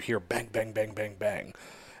sudden you hear bang, bang, bang, bang, bang.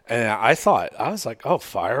 And I was like, oh,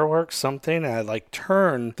 fireworks, something. And I like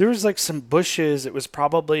turned. There was like some bushes. It was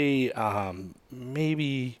probably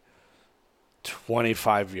maybe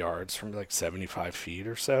 25 yards from like 75 feet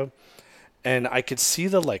or so. And I could see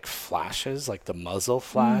the like flashes, like the muzzle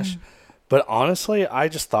flash. But honestly, I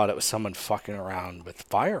just thought it was someone fucking around with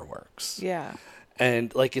fireworks. Yeah.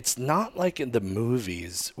 And like, it's not like in the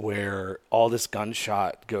movies where all this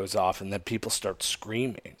gunshot goes off and then people start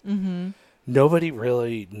screaming. Nobody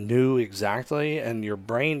really knew exactly, and your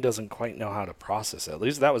brain doesn't quite know how to process it. At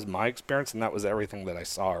least that was my experience, and that was everything that I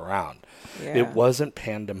saw around. Yeah. It wasn't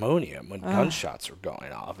pandemonium when gunshots were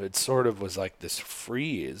going off. It sort of was like this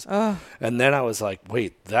freeze. And then I was like,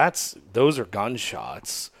 wait, those are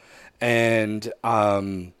gunshots. And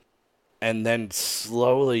then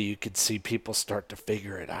slowly you could see people start to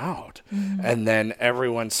figure it out. And then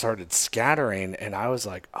everyone started scattering, and I was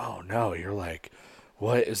like, oh no, you're like,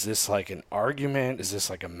 what is this, like an argument? Is this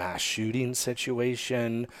like a mass shooting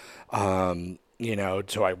situation? Do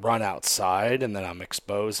I run outside and then I'm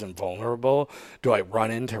exposed and vulnerable? Do I run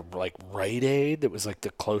into like Rite Aid that was like the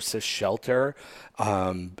closest shelter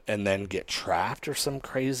and then get trapped or some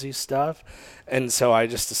crazy stuff? And so I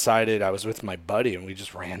just decided, I was with my buddy and we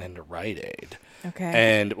just ran into Rite Aid. Okay.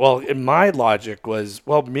 And my logic was,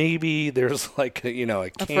 maybe there's like a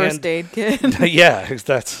first aid kit. Yeah,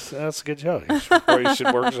 that's a good joke. You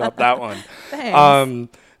should workshop that one.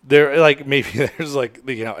 Thanks. Maybe there's like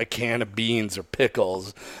a can of beans or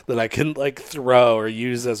pickles that I can like throw or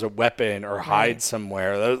use as a weapon or hide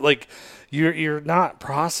somewhere. Like you're not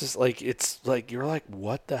processed. Like it's like you're like,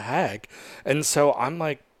 what the heck? And so I'm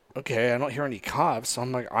like, okay, I don't hear any cops. So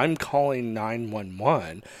I'm like, I'm calling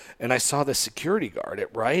 911. And I saw the security guard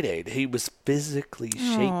at Rite Aid. He was physically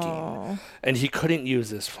shaking. And he couldn't use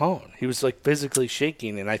his phone. He was like physically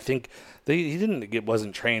shaking. And I think he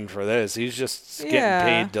wasn't trained for this. He's just getting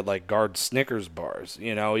paid to like guard Snickers bars.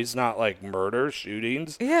 He's not like murder,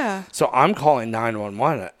 shootings. Yeah. So I'm calling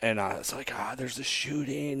 911. And I was like, there's a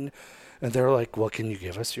shooting. And they're like, well, can you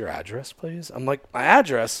give us your address, please? I'm like, my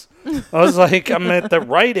address? I was like, I'm at the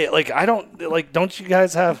Rite Aid. Like, don't you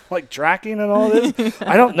guys have, like, tracking and all this?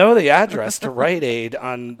 I don't know the address to Rite Aid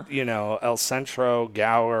on, El Centro,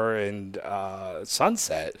 Gower, and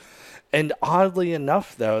Sunset. And oddly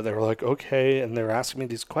enough, though, they were like, okay, and they're asking me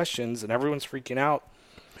these questions, and everyone's freaking out.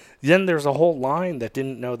 Then there's a whole line that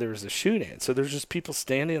didn't know there was a shooting. So there's just people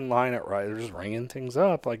standing in line at Rite Aid, just ringing things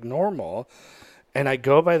up like normal. And I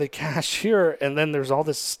go by the cashier, and then there's all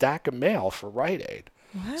this stack of mail for Rite Aid.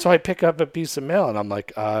 What? So I pick up a piece of mail, and I'm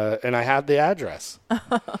like, and I had the address.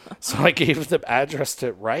 So I gave the address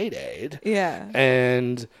to Rite Aid. Yeah.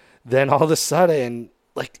 And then all of a sudden,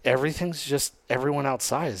 like, everyone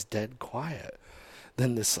outside is dead quiet.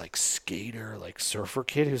 Then this, like, skater, like, surfer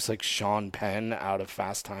kid who's, like, Sean Penn out of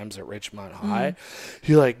Fast Times at Ridgemont High.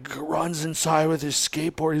 He, like, runs inside with his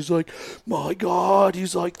skateboard. He's like, my God.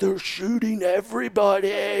 He's like, they're shooting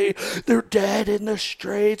everybody. They're dead in the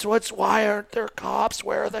streets. Why aren't there cops?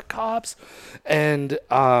 Where are the cops? And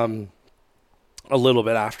a little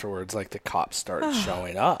bit afterwards, like, the cops started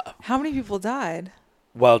showing up. How many people died?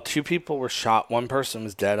 Well, 2 people were shot. 1 person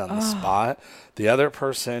was dead on the spot. The other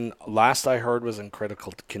person, last I heard, was in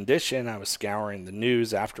critical condition. I was scouring the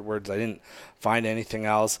news afterwards. I didn't find anything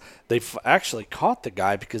else. They actually caught the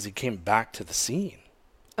guy because he came back to the scene,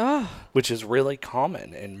 which is really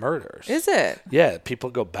common in murders. Is it? Yeah, people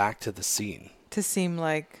go back to the scene. To seem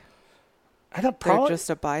like I don't they're just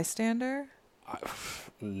a bystander?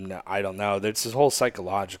 No, I don't know. It's this whole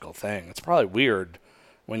psychological thing. It's probably weird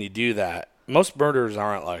when you do that. Most murderers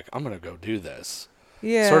aren't like, I'm going to go do this.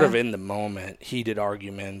 Yeah. Sort of in the moment, heated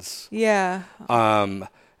arguments. Yeah.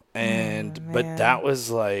 But that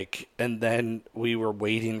was like, and then we were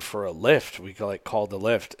waiting for a Lyft. We called the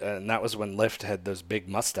Lyft, and that was when Lyft had those big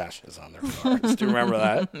mustaches on their cars. Do you remember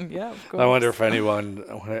that? Yeah, of course. I wonder if anyone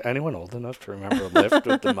old enough to remember Lyft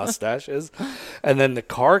with the mustaches. And then the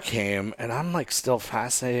car came, and I'm like still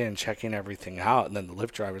fascinated and checking everything out. And then the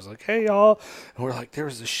Lyft driver's like, "Hey y'all," and we're like, "There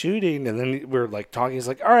was a shooting." And then we're like talking. He's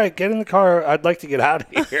like, "All right, get in the car. I'd like to get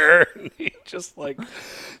out of here." And he just like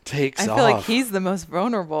takes off. I feel like he's the most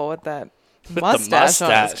vulnerable with that With mustache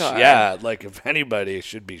on his car. Yeah, like if anybody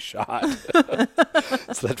should be shot,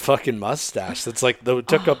 it's that fucking mustache. That's like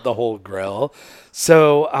took up the whole grill.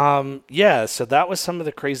 So so that was some of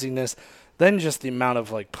the craziness. Then just the amount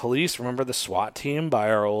of like police. Remember the SWAT team by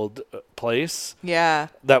our old place? Yeah,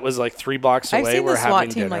 that was like 3 blocks away. I've seen We're the SWAT having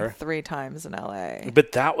team dinner like 3 times in LA.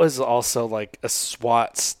 But that was also like a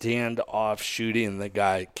SWAT standoff shooting. The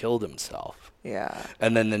guy killed himself. Yeah.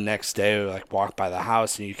 And then the next day, we like walked by the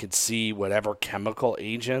house, and you could see whatever chemical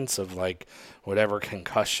agents of like whatever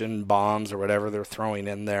concussion bombs or whatever they're throwing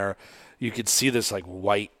in there. You could see this like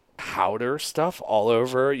white powder stuff all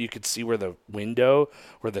over. You could see where the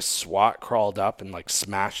SWAT crawled up and like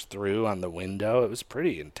smashed through on the window. It was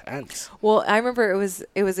pretty intense. Well, I remember it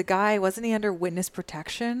was a guy. Wasn't he under witness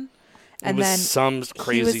protection? And it was some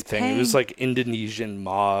crazy thing. It was like Indonesian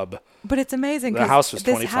mob. But it's amazing. The house was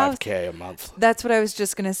 $25K a month. That's what I was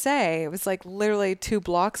just going to say. It was like literally 2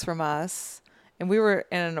 blocks from us, and we were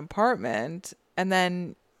in an apartment. And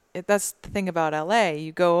then that's the thing about LA.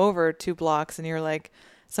 You go over 2 blocks and you're like,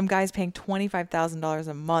 some guy's paying $25,000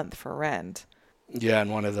 a month for rent. Yeah, in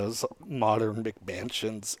one of those modern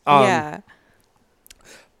McMansions. Yeah.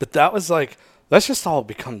 But that was like, that's just all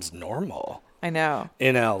becomes normal. I know.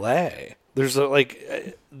 In LA.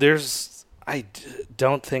 I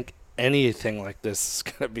don't think anything like this is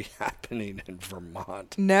going to be happening in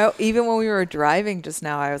Vermont. No, even when we were driving just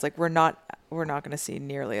now, I was like, we're not going to see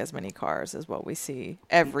nearly as many cars as what we see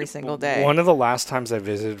every single day. One of the last times I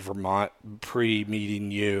visited Vermont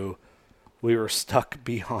pre-meeting you, we were stuck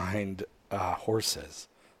behind horses.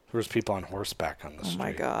 There was people on horseback on the street. Oh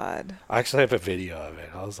my God. I actually have a video of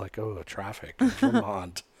it. I was like, oh, traffic in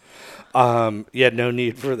Vermont. No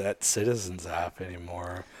need for that Citizens app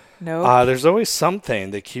anymore. No. There's always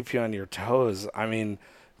something to keep you on your toes.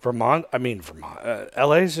 Vermont.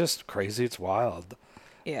 LA is just crazy. It's wild.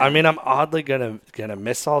 Yeah. I'm oddly gonna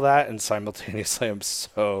miss all that, and simultaneously, I'm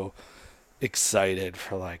so excited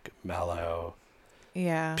for like mellow,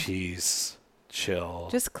 peace, chill,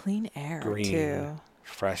 just clean air, green, too.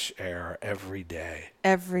 Fresh air every day.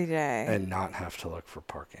 Every day, and not have to look for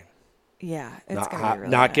parking. Yeah, it's gonna be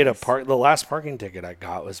really not nice. Get a the last parking ticket I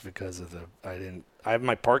got was because of I have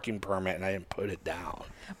my parking permit and I didn't put it down.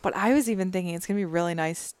 But I was even thinking it's gonna be really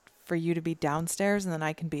nice for you to be downstairs and then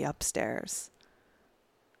I can be upstairs.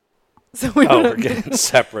 So we're getting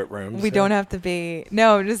separate rooms. We don't have to be.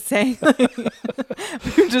 No, I'm just saying.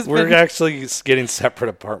 We're actually getting separate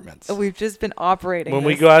apartments. We've just been operating. When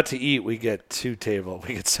we go out to eat, we get we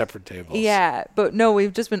get separate tables. Yeah, but no,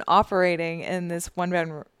 we've just been operating in this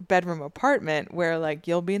 1 bedroom apartment where like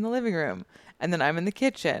you'll be in the living room and then I'm in the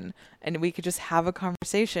kitchen, and we could just have a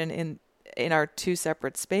conversation in our 2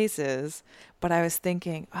 separate spaces. But I was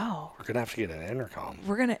thinking, we're gonna have to get an intercom.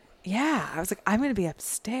 Yeah, I was like, I'm going to be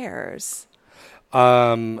upstairs.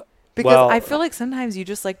 Because I feel like sometimes you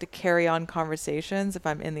just like to carry on conversations if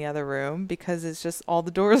I'm in the other room because it's just all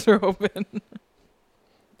the doors are open.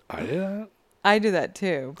 I do that. I do that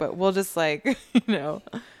too, but we'll just like,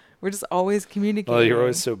 we're just always communicating. Well, you're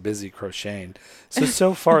always so busy crocheting.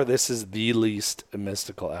 So far, this is the least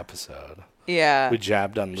mystical episode. Yeah. We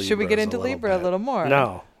jabbed on Libra. Should we get into Libra a little more?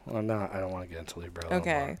 No. Well, no, I don't want to get into Libra a little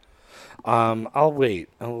more. Okay. I'll wait.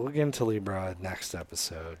 We'll get into Libra next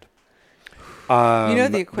episode.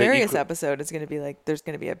 The Aquarius episode is going to be like, there's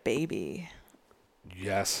going to be a baby.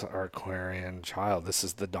 Yes, our Aquarian child. This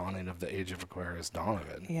is the dawning of the age of Aquarius,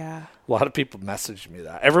 Donovan. Yeah. A lot of people messaged me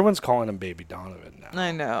that. Everyone's calling him Baby Donovan now.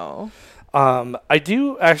 I know. I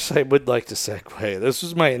would like to segue. This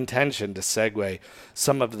was my intention to segue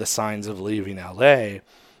some of the signs of leaving LA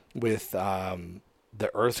with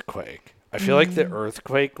the earthquake. I feel like the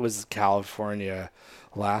earthquake was California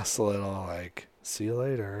last a little like, see you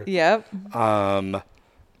later. Yep. And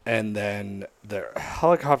then the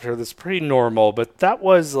helicopter, that's pretty normal, but that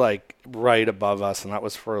was like right above us, and that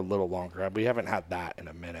was for a little longer. We haven't had that in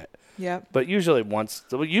a minute. Yep. But usually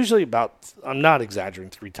I'm not exaggerating,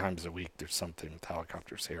 3 times a week there's something with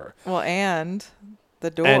helicopters here. Well, and the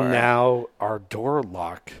door. And now our door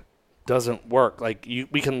lock doesn't work. Like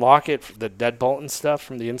we can lock it, the deadbolt and stuff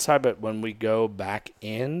from the inside, but when we go back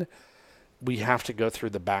in, we have to go through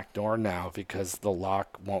the back door now because the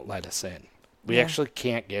lock won't let us in. We actually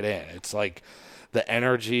can't get in. It's like the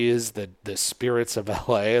energies, the spirits of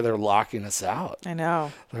LA, they're locking us out. I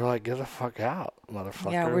know. They're like, get the fuck out,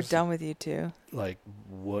 motherfuckers. Yeah, we're done with you too. Like,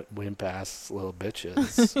 what wimp-ass little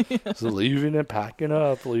bitches. So leaving and packing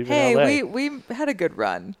up, leaving LA. Hey, we had a good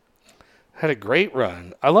run. Had a great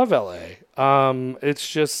run. I love LA. It's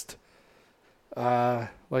just,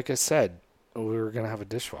 like I said, we were going to have a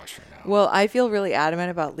dishwasher now. Well, I feel really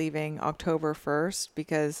adamant about leaving October 1st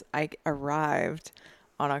because I arrived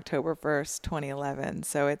on October 1st, 2011.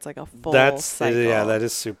 So it's like a full cycle. Yeah, that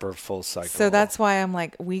is super full cycle. So that's why I'm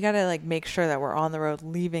like, we got to like make sure that we're on the road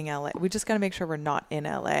leaving LA. We just got to make sure we're not in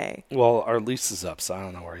LA. Well, our lease is up, so I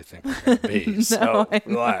don't know where you think we're going to be. No, so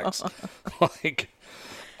relax. Like,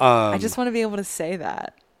 I just want to be able to say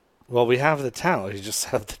that. Well, we have the tent. We just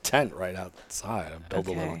have the tent right outside and build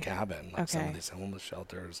a little cabin, like some of these homeless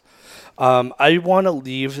shelters. I want to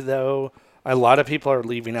leave, though. A lot of people are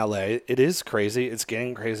leaving LA. It is crazy. It's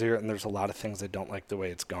getting crazier, and there's a lot of things I don't like the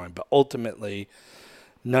way it's going. But ultimately,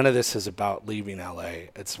 none of this is about leaving LA.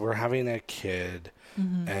 We're having a kid,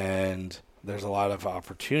 and there's a lot of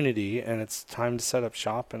opportunity, and it's time to set up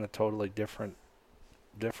shop in a totally different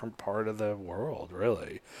part of the world,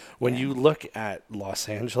 really. When you look at Los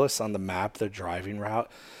Angeles on the map, the driving route,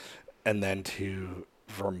 and then to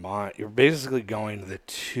Vermont, you're basically going to the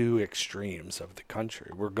 2 extremes of the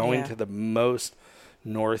country. We're going to the most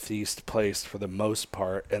northeast place for the most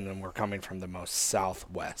part, and then we're coming from the most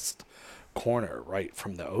southwest corner, right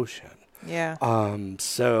from the ocean. Yeah.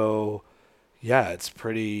 So yeah, it's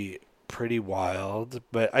pretty wild.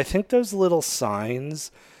 But I think those little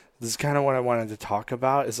signs, this is kind of what I wanted to talk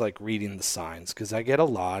about, is like reading the signs, because I get a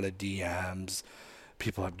lot of DMs.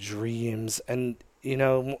 People have dreams. And, you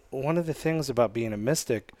know, one of the things about being a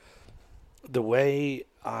mystic, the way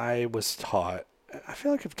I was taught, I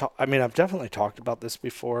feel like I've definitely talked about this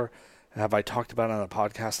before. Have I talked about it on a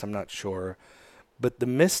podcast? I'm not sure. But the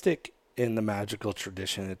mystic in the magical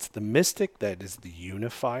tradition, it's the mystic that is the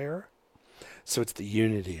unifier. So it's the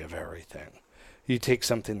unity of everything. You take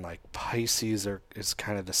something like Pisces is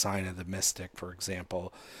kind of the sign of the mystic, for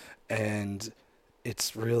example, and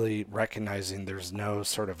it's really recognizing there's no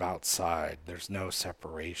sort of outside, there's no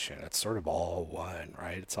separation. It's sort of all one,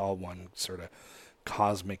 right? It's all one sort of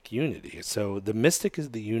cosmic unity. So the mystic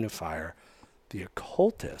is the unifier. The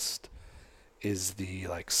occultist is the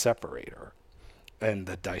separator and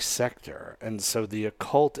the dissector. And so the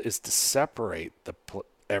occult is to separate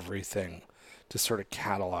everything, to sort of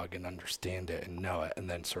catalog and understand it and know it, and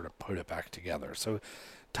then sort of put it back together. So it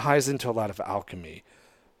ties into a lot of alchemy.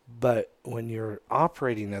 But when you're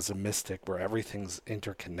operating as a mystic where everything's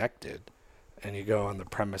interconnected, and you go on the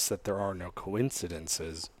premise that there are no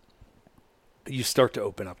coincidences, you start to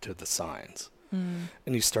open up to the signs. And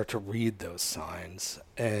you start to read those signs.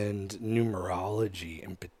 And numerology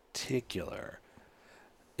in particular,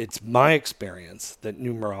 it's my experience that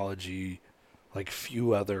numerology, like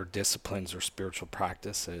few other disciplines or spiritual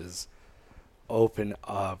practices, open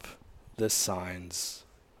up the signs.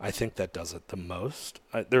 I think that does it the most.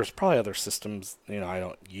 There's probably other systems, I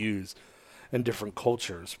don't use in different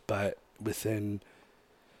cultures, but within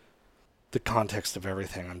the context of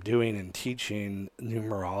everything I'm doing and teaching,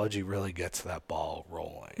 numerology really gets that ball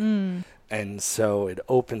rolling. And so it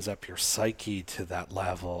opens up your psyche to that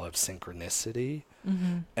level of synchronicity.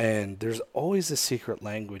 And there's always a secret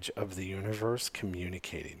language of the universe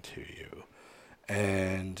communicating to you.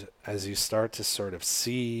 And as you start to sort of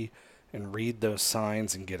see and read those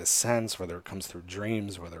signs and get a sense, whether it comes through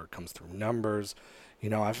dreams, whether it comes through numbers,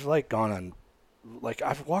 I've gone on,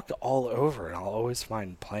 I've walked all over, and I'll always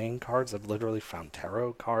find playing cards. I've literally found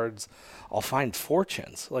tarot cards. I'll find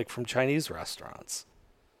fortunes, from Chinese restaurants.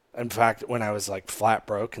 In fact, when I was flat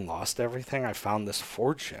broke and lost everything, I found this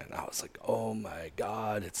fortune. I was like, oh my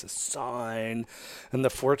God, it's a sign. And the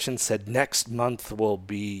fortune said, next month will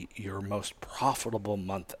be your most profitable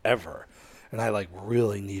month ever. And I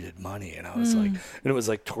really needed money. And I was and it was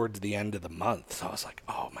towards the end of the month. So I was like,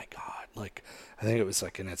 oh my God. I think it was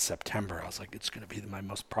in September. I was like, it's going to be my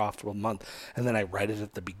most profitable month. And then I read it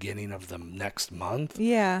at the beginning of the next month.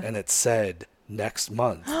 Yeah. And it said, next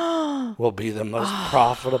month will be the most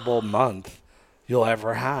profitable month you'll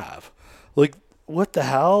ever have. what the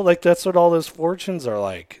hell? Like, that's what all those fortunes are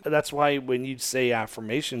like. That's why when you say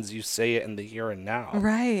affirmations, you say it in the here and now.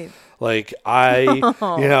 Right. Like, I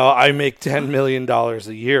make $10 million a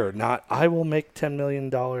year, not I will make $10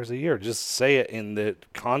 million a year. Just say it in the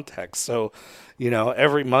context. So,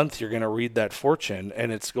 every month you're going to read that fortune,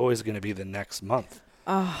 and it's always going to be the next month.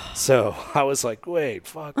 Oh. So I was like, wait,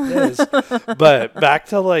 fuck this. But back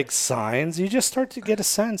to like signs, you just start to get a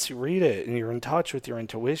sense. You read it and you're in touch with your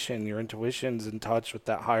intuition. Your intuition's in touch with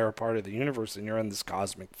that higher part of the universe, and you're in this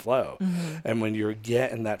cosmic flow. Mm-hmm. And when you're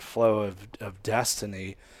getting that flow of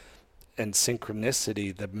destiny and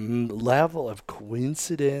synchronicity, the level of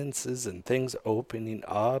coincidences and things opening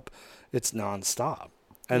up, it's nonstop.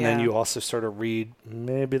 And then you also sort of read,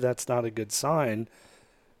 maybe that's not a good sign.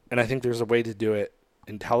 And I think there's a way to do it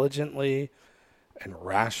intelligently and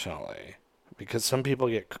rationally, because some people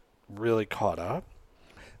get really caught up.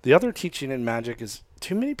 The other teaching in magic is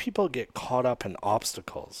too many people get caught up in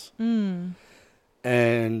obstacles, and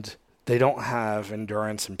they don't have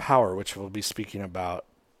endurance and power, which we'll be speaking about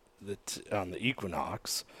on the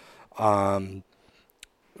equinox, we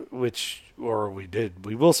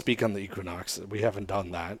will speak on the equinox. We haven't done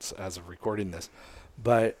that as of recording this,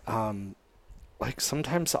 but like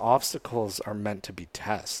sometimes the obstacles are meant to be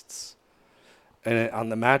tests, and on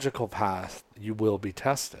the magical path you will be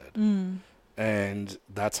tested, and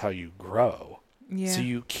that's how you grow. So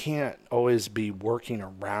you can't always be working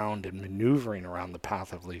around and maneuvering around the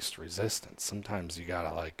path of least resistance. Sometimes you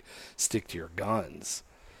gotta like stick to your guns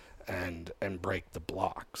and break the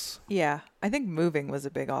blocks. I think moving was a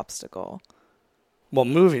big obstacle. Well,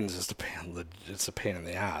 moving is just it's a pain in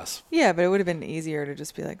the ass. Yeah, but it would have been easier to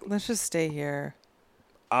just be like, let's just stay here.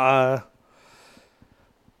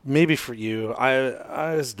 Maybe for you,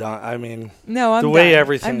 I was done. I mean, no, I'm the way done.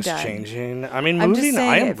 everything's changing. I mean, I'm moving, just saying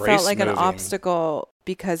I it felt like moving. an obstacle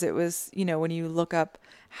because it was, when you look up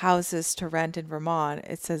houses to rent in Vermont,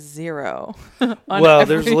 it says 0. Well,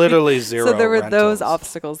 there's literally 0. So there were rentals. those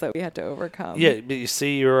obstacles that we had to overcome. Yeah, but you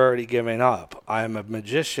see, you're already giving up. I'm a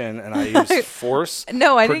magician, and I use force.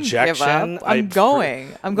 No, I projection. didn't give up.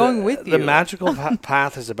 I'm going with you. The magical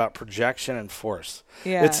path is about projection and force.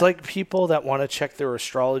 Yeah. It's like people that want to check their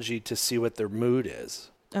astrology to see what their mood is.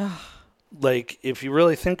 Ugh. Like, if you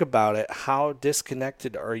really think about it, how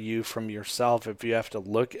disconnected are you from yourself if you have to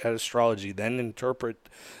look at astrology, then interpret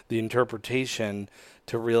the interpretation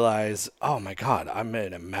to realize, oh my God, I'm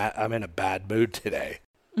in a bad mood today.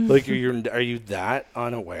 Like, are you that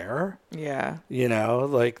unaware? Yeah.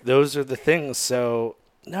 Like, those are the things. So,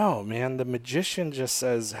 no, man, the magician just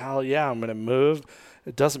says, hell yeah, I'm going to move.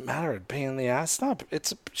 It doesn't matter. It's a pain in the ass.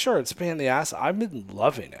 It's a pain in the ass. I've been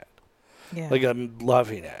loving it. Yeah. Like, I'm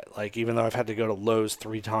loving it. Like, even though I've had to go to Lowe's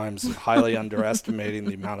 3 times, highly underestimating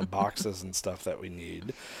the amount of boxes and stuff that we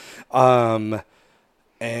need. And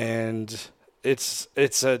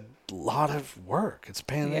it's a lot of work. It's a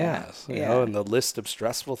pain in the ass, you know, and the list of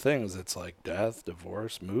stressful things, it's like death,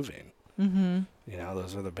 divorce, moving. Mm-hmm.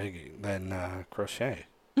 Those are the biggie. Then crochet.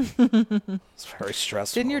 It's very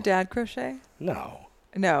stressful. Didn't your dad crochet? No.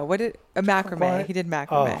 What did macrame? He did macrame.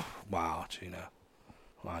 Oh, wow, Gina.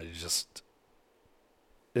 Wow, you just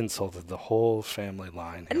insulted the whole family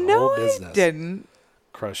line. No, whole business. I didn't.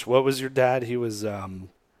 Crush. What was your dad? He was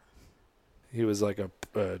like a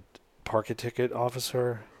parking ticket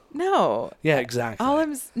officer. No. Yeah, exactly.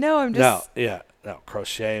 I'm just. No,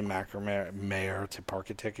 crochet, macrame, mayor to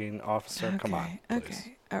parking ticketing officer. Okay, Come on, please.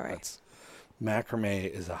 Okay, all right.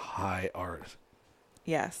 Macrame is a high art.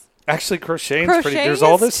 Yes. Actually, crocheting's pretty. There's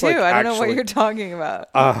all this too. like. I don't know what you're talking about.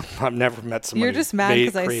 I've never met somebody. You're just mad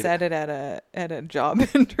because I said it at a job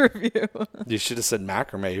interview. You should have said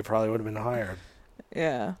macrame. You probably would have been hired.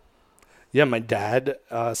 Yeah. Yeah, my dad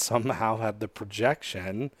somehow had the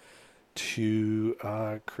projection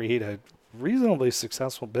to create a reasonably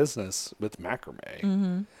successful business with macrame.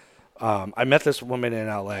 Mm-hmm. I met this woman in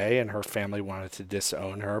LA, and her family wanted to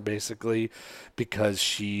disown her basically because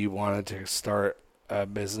she wanted to start a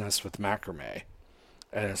business with macrame.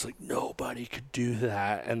 And it's like, nobody could do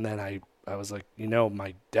that. And then I was like,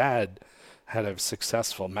 my dad had a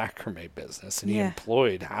successful macrame business, and he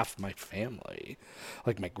employed half my family,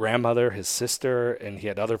 like my grandmother, his sister, and he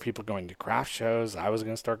had other people going to craft shows. I was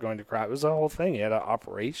going to start going to craft. It was a whole thing. He had an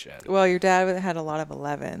operation. Well, your dad had a lot of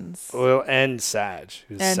 11s. Well, and Sag.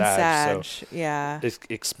 So yeah.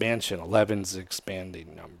 Expansion. 11's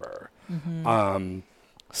expanding number. Mm-hmm.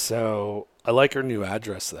 So I like her new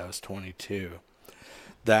address, though. It's 22.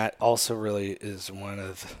 That also really is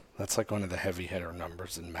that's like one of the heavy hitter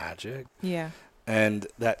numbers in magic. Yeah. And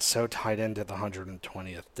that's so tied into the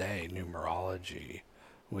 120th day numerology,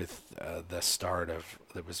 with the start of,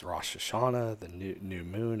 it was Rosh Hashanah, the new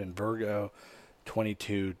moon in Virgo,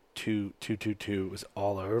 22, was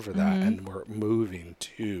all over that, and we're moving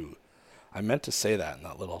to. I meant to say that in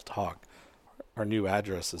that little talk. Our new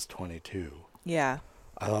address is 22. Yeah.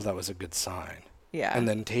 I thought that was a good sign. Yeah. And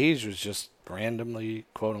then Tage was just randomly,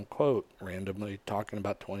 quote unquote, randomly talking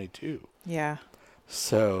about 22. Yeah.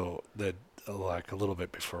 So like a little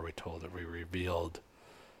bit before we told it, we revealed.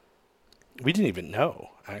 We didn't even know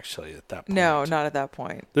actually at that point. No, not at that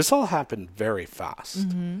point. This all happened very fast.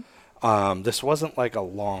 This wasn't like a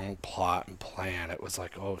long plot and plan. It was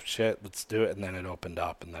like, oh shit, let's do it, and then it opened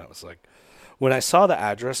up, and then it was like, when I saw the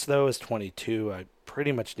address though as 22, I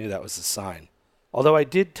pretty much knew that was a sign. Although I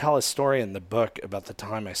did tell a story in the book about the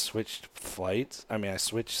time I switched flights. I mean, I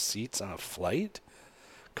switched seats on a flight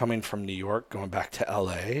coming from New York, going back to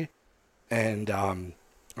LA. And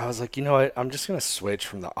I was like, you know what? I'm just going to switch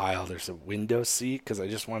from the aisle. There's a window seat because I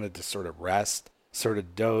just wanted to sort of rest, sort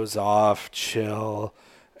of doze off, chill.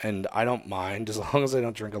 And I don't mind as long as I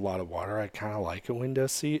don't drink a lot of water. I kind of like a window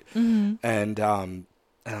seat. And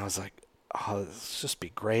I was like, oh, this just be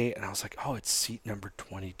great. And I was like, oh, it's seat number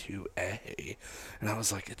 22A. And I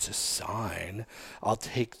was like, it's a sign. I'll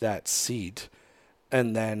take that seat.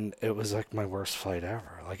 And then it was like my worst flight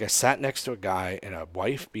ever. Like I sat next to a guy in a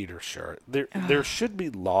wife beater shirt. There should be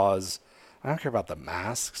laws. I don't care about the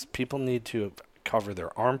masks. People need to cover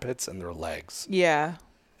their armpits and their legs. Yeah.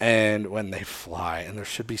 And when they fly, and there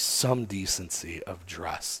should be some decency of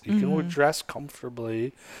dress. You can dress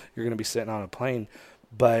comfortably. You're going to be sitting on a plane.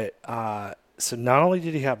 But so not only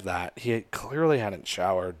did he have that, he clearly hadn't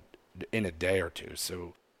showered in a day or two.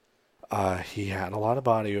 So he had a lot of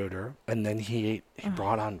body odor, and then he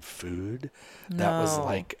brought on food that was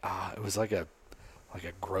like it was like a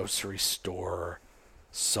grocery store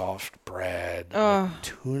soft bread, like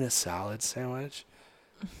tuna salad sandwich,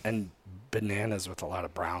 and bananas with a lot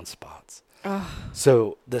of brown spots.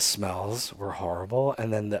 So the smells were horrible,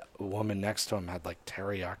 and then the woman next to him had like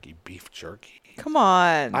teriyaki beef jerky. Come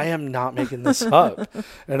on. I am not making this up.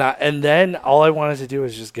 And then all I wanted to do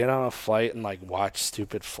was just get on a flight and like watch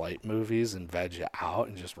stupid flight movies and veg out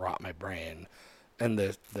and just rot my brain. And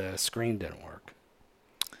the screen didn't work.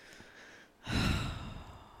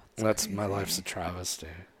 That's crazy. My life's a travesty.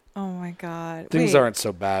 Oh my God. Things aren't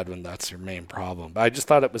so bad when that's your main problem. But I just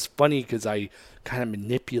thought it was funny because I kind of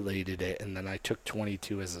manipulated it, and then I took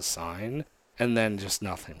 22 as a sign, and then just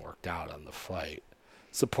nothing worked out on the flight.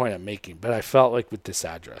 It's the point I'm making. But I felt like with this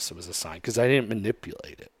address, it was a sign because I didn't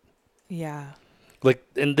manipulate it. Yeah. Like,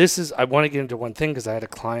 and I want to get into one thing because I had a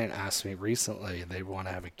client ask me recently, they want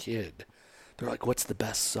to have a kid. They're like, what's the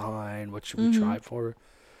best sign? What should we try for?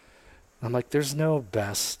 I'm like, there's no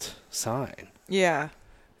best sign. Yeah.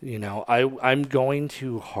 You know, I'm going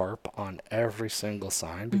to harp on every single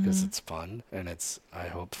sign because it's fun and it's, I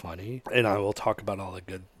hope, funny. And I will talk about all the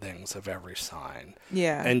good things of every sign.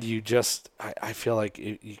 Yeah. And you just, I feel like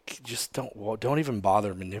you just don't even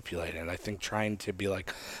bother manipulating it. I think trying to be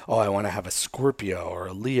like, oh, I want to have a Scorpio or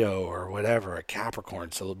a Leo or whatever, a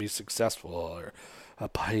Capricorn so they'll be successful, or a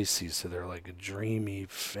Pisces so they're like dreamy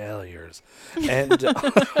failures. And...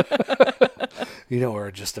 you know,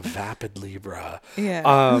 or just a vapid Libra.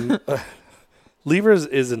 Yeah. Libras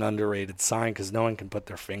is an underrated sign because no one can put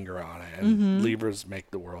their finger on it. And Libras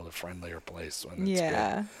make the world a friendlier place when it's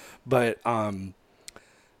good. But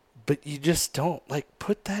you just don't, like,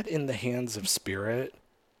 put that in the hands of spirit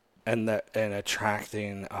and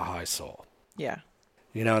attracting a high soul. Yeah.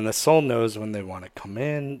 You know, and the soul knows when they want to come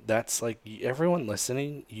in. That's like, everyone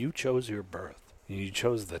listening, you chose your birth. You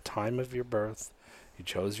chose the time of your birth. You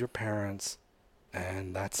chose your parents.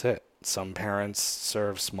 And that's it. Some parents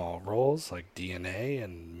serve small roles like DNA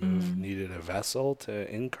and needed a vessel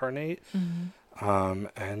to incarnate.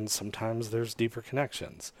 And sometimes there's deeper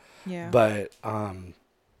connections. Yeah. But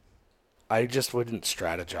I just wouldn't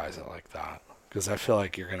strategize it like that because I feel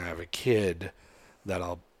like you're going to have a kid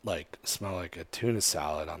that'll like smell like a tuna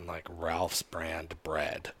salad on like Ralph's brand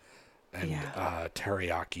bread and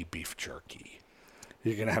teriyaki beef jerky.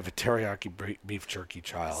 You're going to have a teriyaki beef jerky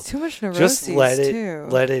child. It's too much neuroses, just let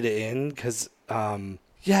it in because,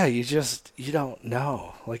 you don't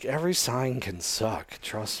know. Like, every sign can suck.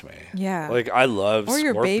 Trust me. Yeah. Like, I love Or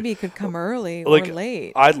your baby could come early like, or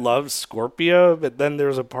late. I love Scorpio, but then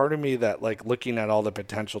there's a part of me that, like, looking at all the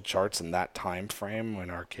potential charts in that time frame when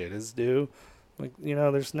our kid is due, like, you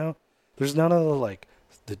know, there's none of the, like,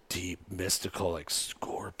 the deep, mystical, like,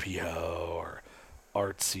 Scorpio or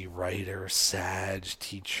artsy writer, Sag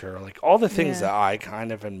teacher, like all the things that I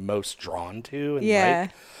kind of am most drawn to and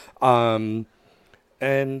like.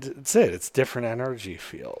 And it's it. It's different energy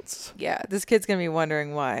fields. Yeah, this kid's gonna be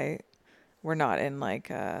wondering why we're not in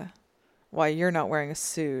why you're not wearing a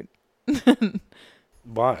suit.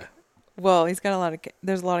 Why? Well,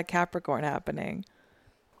 there's a lot of Capricorn happening.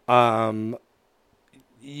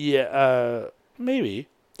 Yeah, maybe.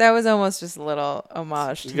 That was almost just a little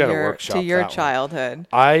homage You gotta workshop to your that one. childhood.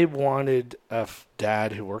 I wanted a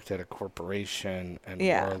dad who worked at a corporation and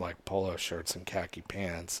Yeah. wore like polo shirts and khaki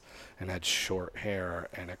pants and had short hair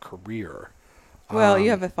and a career. Well, you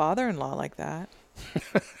have a father-in-law like that.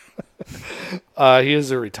 He is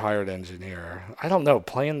a retired engineer. I don't know,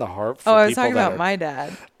 playing the harp for Oh, I was people talking that about are- my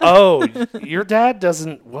dad. Oh, your dad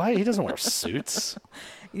doesn't. What? He doesn't wear suits.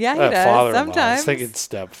 Yeah, he does Father-in-law. I was sometimes. thinking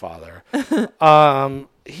stepfather.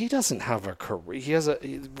 He doesn't have a career.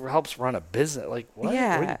 He helps run a business. Like what? What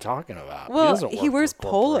Yeah. are you talking about? Well, doesn't he work wears for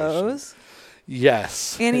a corporation. polos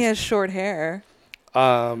Yes. and he has short hair.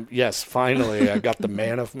 Yes. Finally, I got the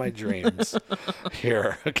man of my dreams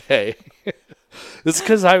here. Okay. It's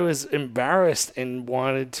because I was embarrassed and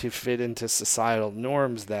wanted to fit into societal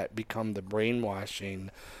norms that become the brainwashing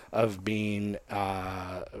of being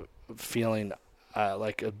feeling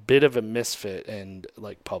like a bit of a misfit in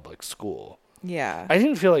like public school. Yeah. I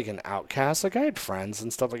didn't feel like an outcast. Like I had friends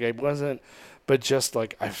and stuff. Like I wasn't, but just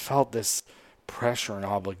like I felt this pressure and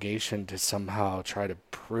obligation to somehow try to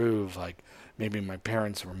prove like maybe my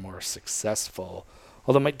parents were more successful.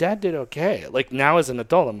 Although my dad did okay. Like now as an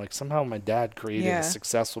adult, I'm like somehow my dad created Yeah. a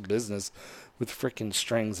successful business with freaking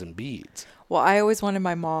strings and beads. Well, I always wanted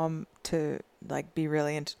my mom to like be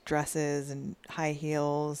really into dresses and high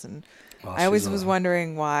heels, and Well, I always she's was a-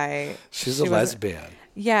 wondering why She's she a wasn't- lesbian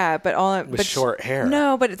Yeah, but with short hair.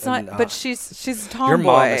 No, but it's not. And, But she's a tomboy. Your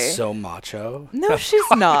mom is so macho. No, she's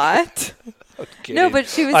not. No, Kidding. but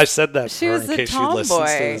she was. I said that she for her was in a case she listens to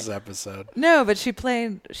tomboy. this episode. No, but she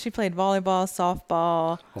played volleyball,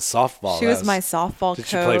 softball. Well, softball. She was that's- my softball Did coach.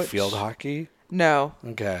 she play field hockey? No.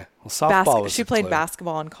 Okay. Well, softball was She the played clue.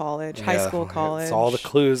 basketball in college, high school, Yeah, college. it's all the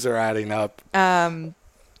clues are adding up.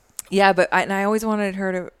 Yeah, but I always wanted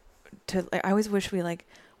her to like, I always wish we like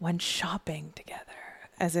went shopping together,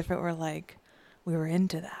 as if it were like we were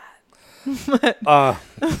into that.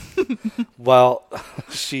 Well,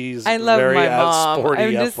 she's I love very my mom. sporty,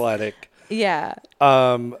 I'm just- athletic. Yeah.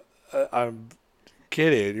 I'm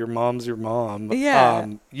kidding. Your mom's your mom. Yeah.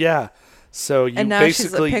 Yeah. So you And now she's a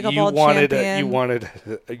basically pickleball you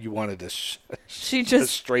wanted a She a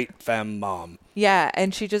just straight femme mom. yeah,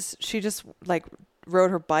 and she just like rode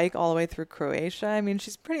her bike all the way through Croatia. I mean,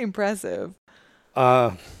 she's pretty impressive.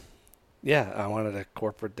 Yeah, I wanted a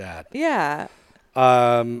corporate dad. Yeah.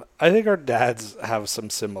 I think our dads have some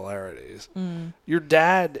similarities. Your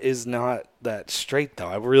dad is not that straight though.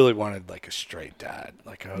 I really wanted like a straight dad.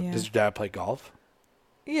 Like, Yeah. does your dad play golf?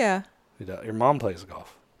 Yeah. Your mom plays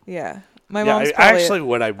golf. Yeah. My Yeah, mom's probably actually,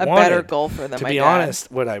 what I a wanted, better golfer than to my be dad.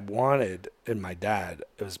 honest, what I wanted in my dad,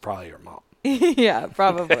 it was probably your mom. Yeah,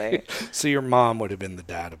 probably. So your mom would have been the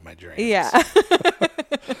dad of my dreams. Yeah.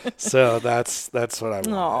 So that's what I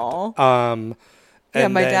wanted. Aw. Yeah,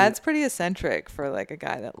 and my then- dad's pretty eccentric for like a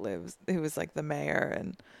guy who was like the mayor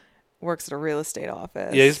and works at a real estate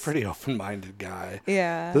office. Yeah, he's a pretty open-minded guy.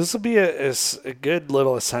 Yeah. This will be a good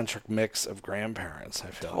little eccentric mix of grandparents,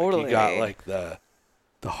 I feel like. Totally. You got like the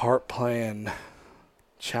harp playing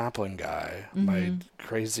chaplain guy, my Mm-hmm.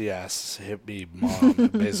 crazy ass hippie mom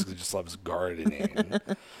that basically just loves gardening.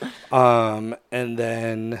 And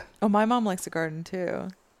then Oh, my mom likes to garden too.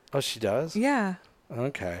 oh, she does? Yeah.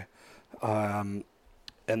 Okay.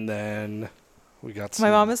 And then we got some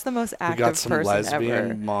My mom is the most we active got some person lesbian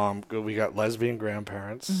ever. mom. We got lesbian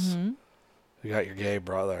grandparents. Mm-hmm. We got your gay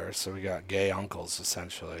brother, so we got gay uncles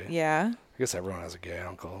essentially. Yeah. I guess everyone has a gay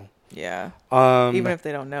uncle. Yeah. Even Even if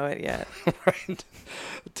they don't know it yet. right,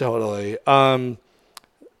 totally.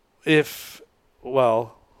 If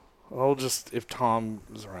Tom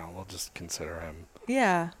is around, we'll just consider him.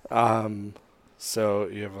 Yeah. So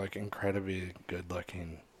you have like incredibly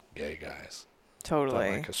good-looking gay guys that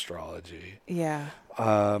Totally. like astrology. Yeah.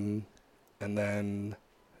 And then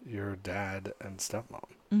your dad and stepmom,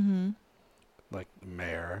 Mm-hmm. like the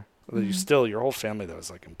mayor. Mhm. Your whole family though is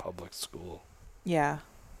like in public school. Yeah.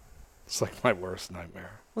 It's like my worst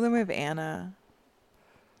nightmare. Well, then we have Anna,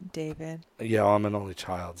 David. Yeah, I'm an only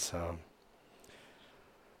child, so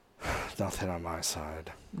nothing on my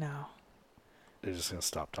side. No. You're just gonna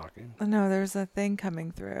stop talking? No, there's a thing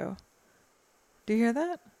coming through. Do you hear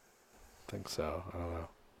that? I think so. I don't know.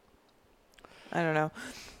 I don't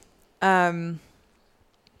know.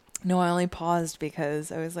 No, I only paused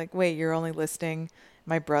because I was like, wait, you're only listing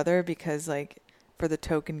my brother because like for the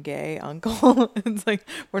token gay uncle. It's like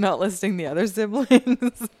we're not listing the other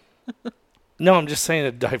siblings. No, I'm just saying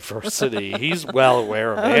a diversity. He's well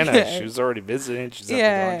aware of Anna. She was already visiting. She's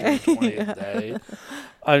at the 120th day.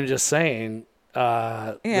 I'm just saying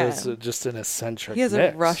there's just an eccentric He has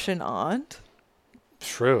mix. a Russian aunt.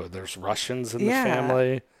 True. There's Russians in the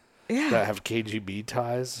family that have KGB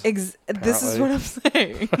ties. This is what I'm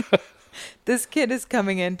saying. This kid is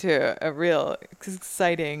coming into a real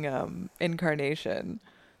exciting incarnation.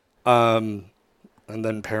 And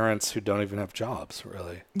then parents who don't even have jobs,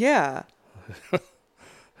 really. Yeah.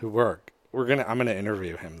 Who work. I'm gonna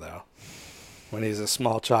interview him though. When he's a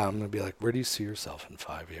small child, I'm gonna be like, "Where do you see yourself in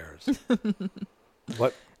 5 years?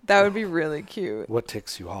 What?" That would be really cute. What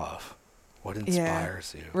ticks you off? What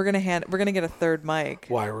inspires you? We're gonna get a third mic.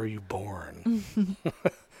 Why were you born?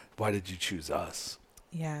 Why did you choose us?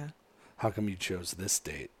 Yeah. How come you chose this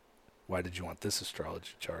date? Why did you want this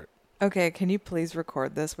astrology chart? Okay, can you please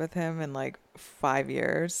record this with him in like 5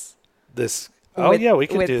 years? We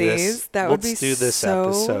could do these? this. That Let's would be do this so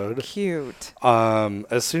episode. Cute.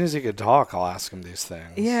 As soon as he could talk, I'll ask him these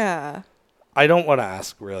things. Yeah. I don't want to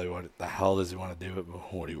ask really what the hell does he want to do.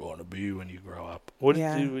 What do you want to be when you grow up? What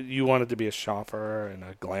you wanted to be a chauffeur and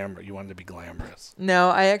a glamour? You wanted to be glamorous?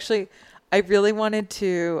 No, I really wanted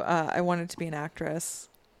to. I wanted to be an actress.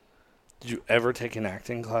 Did you ever take an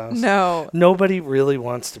acting class? No. Nobody really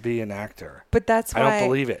wants to be an actor. But that's why I don't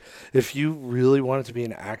believe it. If you really wanted to be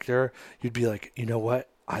an actor, you'd be like, you know what?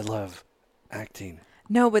 I love acting.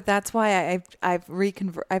 No, but that's why I've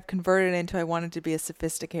converted into I wanted to be a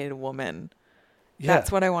sophisticated woman. Yeah.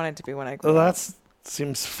 That's what I wanted to be when I grew up. That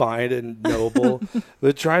seems fine and noble.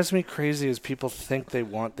 What drives me crazy is people think they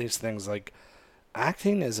want these things. Like,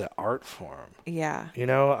 acting is an art form. Yeah. You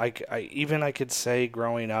know, I could say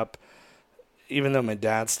growing up, even though my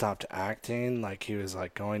dad stopped acting, like he was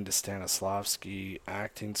like going to Stanislavski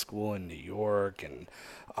acting school in New York, and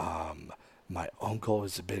my uncle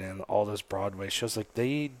has been in all those Broadway shows. Like,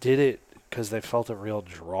 they did it because they felt a real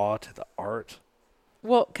draw to the art.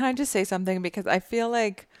 Well, can I just say something? Because I feel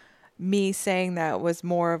like me saying that was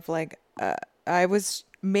more of like, I was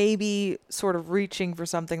maybe sort of reaching for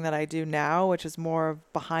something that I do now, which is more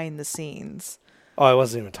of behind the scenes. Oh, I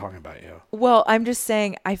wasn't even talking about you. Well, I'm just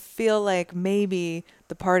saying I feel like maybe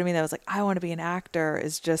the part of me that was like, I want to be an actor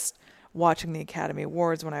is just watching the Academy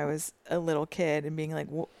Awards when I was a little kid and being like,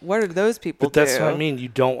 what are those people But that's what I mean. You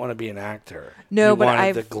don't want to be an actor. No, you but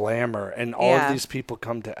wanted the glamour. And all of these people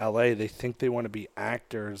come to LA. They think they want to be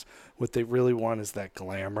actors. What they really want is that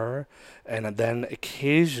glamour. And then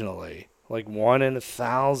occasionally, like 1 in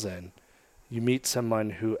 1,000, you meet someone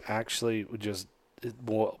who actually just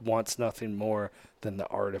wants nothing more than the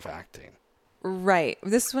art of acting. Right.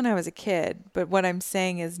 This is when I was a kid. But what I'm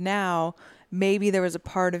saying is now, maybe there was a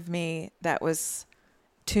part of me that was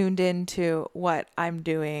tuned into what I'm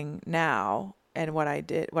doing now and what I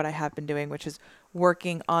have been doing, which is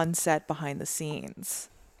working on set behind the scenes.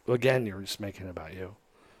 Well, again, you're just making it about you.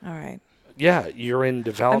 All right. Yeah, you're in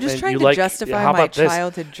development. I'm just trying to justify my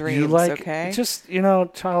childhood dreams, okay? Just,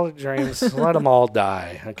 childhood dreams, let them all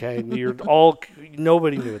die, okay?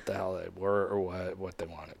 Nobody knew what the hell they were or what they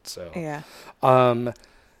wanted, so. Yeah.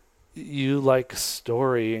 You like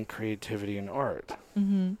story and creativity and art.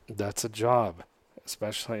 Mm-hmm. That's a job,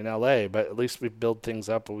 especially in LA, but at least we build things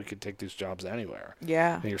up and we could take these jobs anywhere.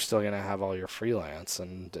 Yeah. And you're still going to have all your freelance,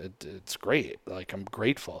 and it's great. Like, I'm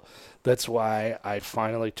grateful. That's why I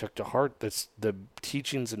finally took to heart the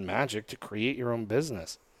teachings in magic to create your own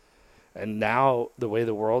business. And now, the way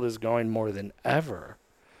the world is going more than ever,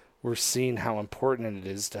 we're seeing how important it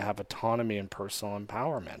is to have autonomy and personal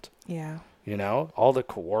empowerment. Yeah. All the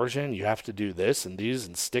coercion, you have to do this and these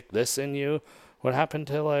and stick this in you. What happened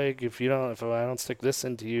to, like, if I don't stick this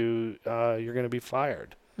into you, you're going to be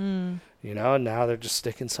fired. Mm. Now they're just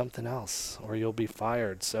sticking something else or you'll be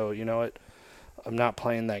fired. So, you know what? I'm not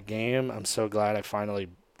playing that game. I'm so glad I finally,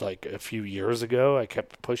 like, a few years ago, I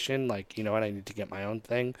kept pushing, like, you know what? I need to get my own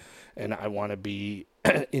thing and I want to be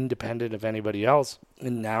independent of anybody else.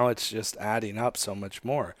 And now it's just adding up so much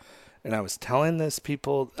more. And I was telling this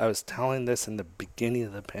in the beginning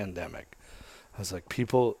of the pandemic. I was like,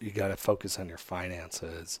 people, you got to focus on your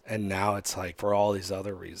finances. And now it's like for all these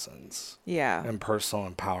other reasons. Yeah. And personal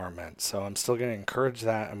empowerment. So I'm still going to encourage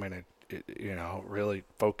that. I'm going to, really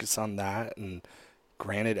focus on that. And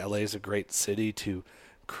granted, LA is a great city to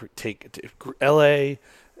LA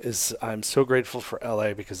is, I'm so grateful for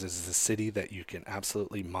LA because it's a city that you can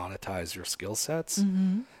absolutely monetize your skill sets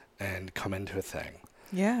and come into a thing.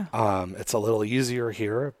 Yeah. It's a little easier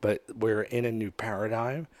here, but we're in a new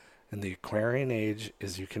paradigm, and the Aquarian age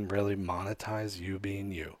is you can really monetize you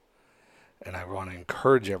being you. And I want to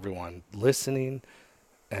encourage everyone listening,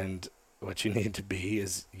 and what you need to be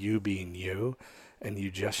is you being you, and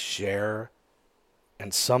you just share.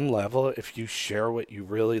 And some level, if you share what you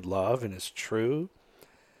really love and is true,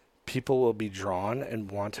 people will be drawn and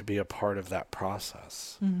want to be a part of that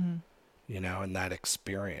process, and that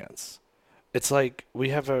experience. It's like we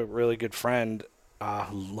have a really good friend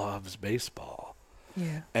who loves baseball.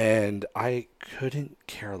 Yeah. And I couldn't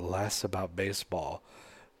care less about baseball.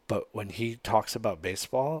 But when he talks about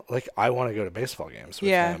baseball, like I want to go to baseball games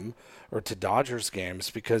with him or to Dodgers games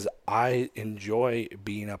because I enjoy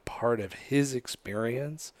being a part of his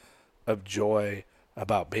experience of joy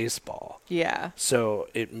about baseball. Yeah. So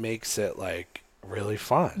it makes it like really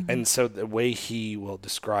fun. And so the way he will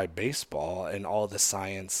describe baseball and all the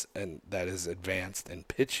science and that is advanced in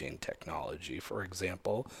pitching technology, for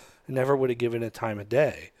example, I never would have given it time of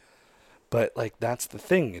day. But like that's the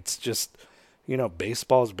thing. It's just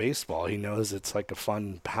baseball is baseball. He knows it's like a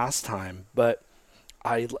fun pastime, but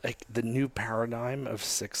I like the new paradigm of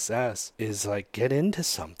success is like get into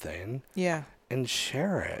something and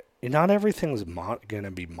share it. And not everything's going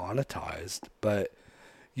to be monetized, but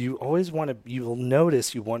you always you'll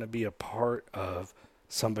notice you want to be a part of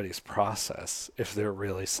somebody's process if they're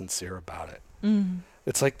really sincere about it.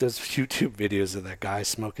 It's like those YouTube videos of that guy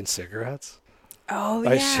smoking cigarettes. Oh,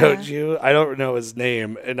 I showed you. I don't know his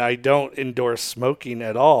name, and I don't endorse smoking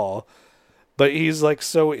at all. But he's like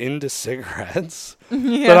so into cigarettes.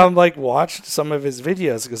 But I'm like watched some of his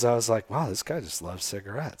videos because I was like, wow, this guy just loves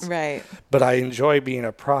cigarettes. Right. But I enjoy being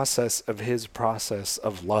a process of his process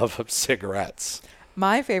of love of cigarettes.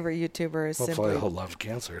 My favorite YouTuber is Hopefully he'll love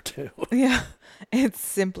cancer too. Yeah. It's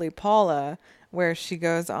Simply Paula, where she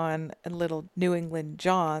goes on a little New England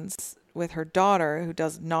jaunts with her daughter who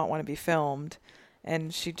does not want to be filmed.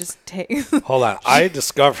 And she just takes... Hold on. I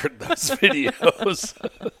discovered those videos.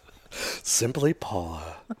 Simply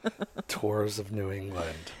Paula, Tours of New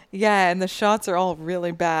England. Yeah, and the shots are all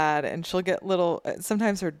really bad. And she'll get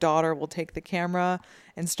sometimes her daughter will take the camera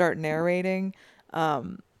and start narrating.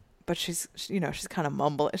 But she's kind of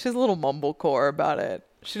mumbling. She's a little mumblecore about it.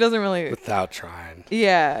 She doesn't really... Without trying.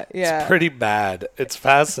 Yeah. It's pretty bad. It's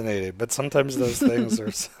fascinating, but sometimes those things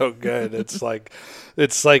are so good. It's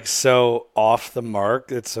like so off the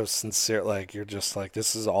mark. It's so sincere. Like, you're just like,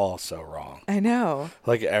 this is all so wrong. I know.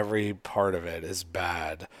 Like, every part of it is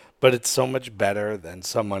bad. But it's so much better than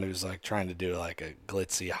someone who's, like, trying to do, like, a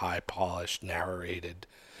glitzy, high-polished, narrated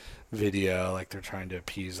video. Like, they're trying to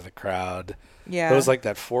appease the crowd. Yeah. It was like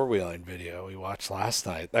that four-wheeling video we watched last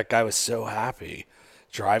night. That guy was so happy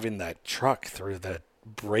driving that truck through the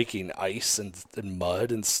breaking ice and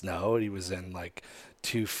mud and snow. He was in like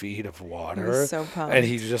 2 feet of water. He was so pumped. And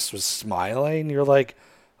he just was smiling. You're like,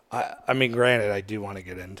 I mean, granted, I do want to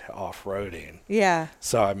get into off-roading. Yeah.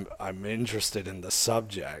 So I'm interested in the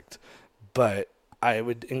subject, but I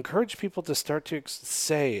would encourage people to start to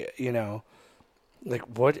say, like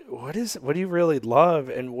what do you really love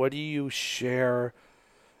and what do you share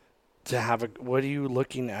what are you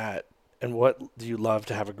looking at? And what do you love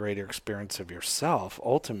to have a greater experience of yourself?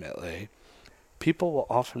 Ultimately, people will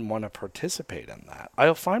often want to participate in that.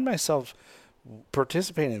 I'll find myself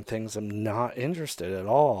participating in things I'm not interested at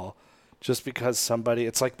all just because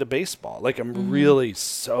it's like the baseball. Like I'm really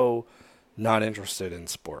so not interested in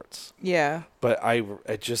sports. Yeah. But I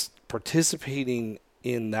just participating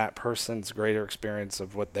in that person's greater experience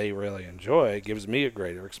of what they really enjoy gives me a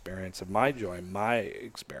greater experience of my joy, my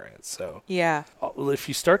experience. So yeah, if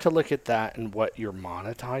you start to look at that and what you're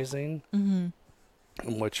monetizing and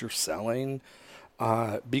what you're selling,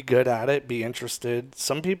 be good at it, be interested.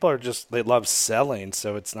 Some people they love selling,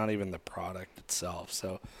 so it's not even the product itself.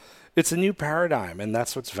 So it's a new paradigm, and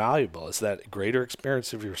that's what's valuable is that greater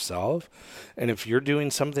experience of yourself. And if you're doing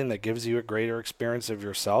something that gives you a greater experience of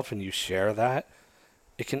yourself and you share that,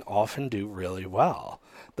 it can often do really well.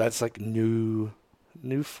 That's like new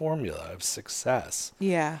formula of success.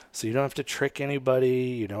 Yeah. So you don't have to trick anybody.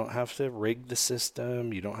 You don't have to rig the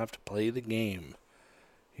system. You don't have to play the game.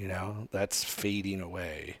 That's fading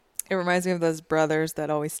away. It reminds me of those brothers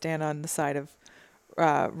that always stand on the side of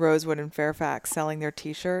Rosewood and Fairfax selling their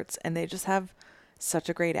T-shirts, and they just have such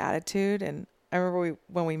a great attitude. And I remember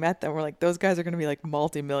when we met them, we're like, those guys are going to be like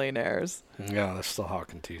multimillionaires. Yeah, they're still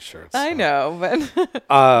hawking T-shirts. I know,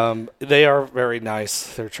 but they are very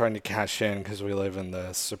nice. They're trying to cash in because we live in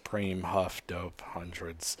the Supreme Huff Dope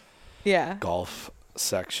Hundreds golf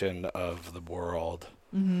section of the world.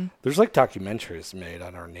 Mm-hmm. There's like documentaries made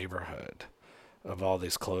on our neighborhood of all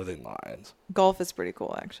these clothing lines. Golf is pretty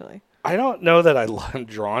cool, actually. I don't know that I'm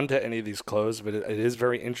drawn to any of these clothes, but it is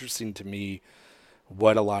very interesting to me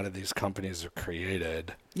what a lot of these companies have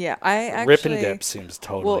created. Yeah, I actually... Rip and Dip seems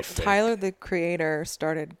totally fake. Tyler, the creator,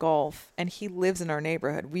 started golf, and he lives in our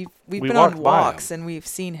neighborhood. We've We been walked on by walks, him. and we've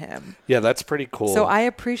seen him. Yeah, that's pretty cool. So I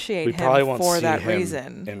appreciate we probably him won't for see that him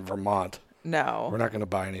reason. in Vermont. No. We're not going to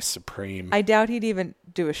buy any Supreme. I doubt he'd even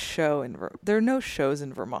do a show in... There are no shows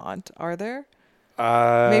in Vermont, are there?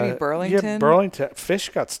 Maybe Burlington? Yeah, Burlington. Fish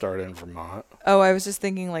got started in Vermont. Oh, I was just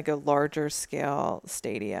thinking like a larger scale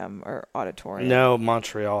stadium or auditorium. No,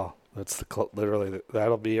 Montreal. That's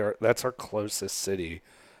that'll be that's our closest city,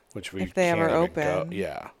 which we if they can't ever even open. go.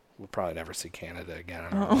 Yeah, we'll probably never see Canada again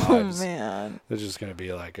in our Oh, lives. man. It's just going to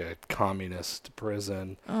be like a communist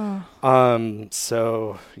prison. Oh.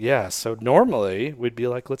 So normally we'd be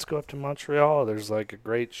like, let's go up to Montreal. There's like a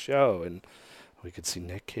great show, and we could see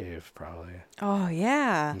Nick Cave probably. Oh,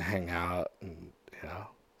 yeah. And hang out and,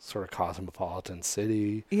 sort of cosmopolitan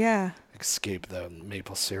city. Yeah. Escape the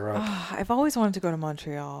maple syrup. Oh, I've always wanted to go to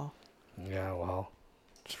Montreal. Yeah, well,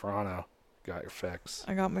 Toronto. Got your fix.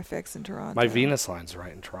 I got my fix in Toronto. My Venus line's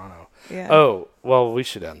right in Toronto. Yeah. Oh, well, we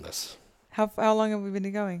should end this. How long have we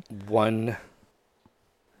been going? 1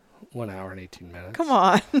 hour and 18 minutes. Come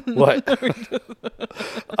on. What?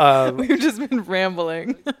 We've just been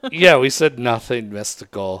rambling. Yeah, we said nothing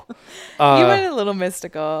mystical. You went a little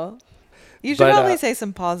mystical. You should probably say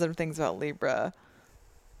some positive things about Libra.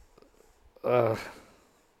 Not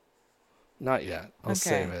yet. I'll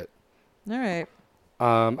save it. All right.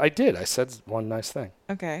 I did. I said one nice thing.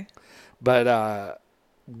 Okay. But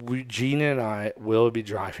Gina and I will be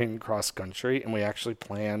driving cross country, and we actually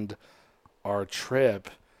planned our trip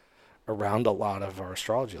around a lot of our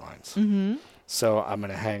astrology lines. Mm-hmm. So I'm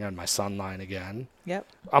going to hang on my sun line again. Yep.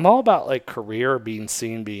 I'm all about like career, being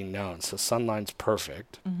seen, being known. So sun line's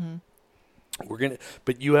perfect. Mm-hmm.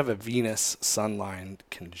 But you have a Venus sun line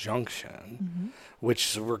conjunction,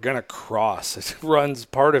 which we're going to cross.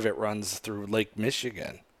 Part of it runs through Lake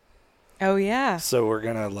Michigan. Oh, yeah. So we're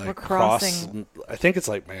going to We're cross, crossing. I think it's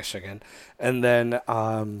Lake Michigan. And then,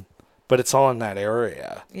 but it's all in that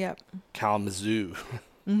area. Yep. Kalamazoo.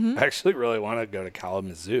 Mm-hmm. I actually really want to go to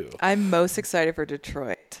Kalamazoo. I'm most excited for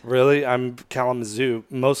Detroit. Really? I'm Kalamazoo,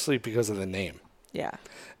 mostly because of the name. Yeah.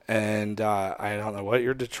 And I don't know what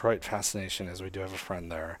your Detroit fascination is. We do have a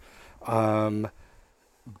friend there.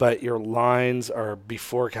 But your lines are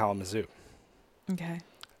before Kalamazoo. Okay.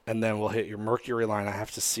 And then we'll hit your Mercury line. I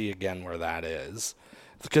have to see again where that is.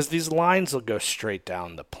 Because these lines will go straight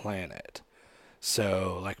down the planet.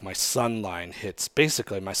 So, like my sun line hits,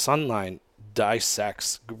 basically my sun line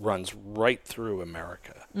dissects, runs right through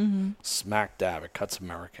America. Mm-hmm. Smack dab. It cuts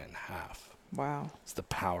America in half. Wow. It's the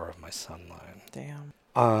power of my sun line. Damn.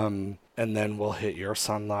 And then we'll hit your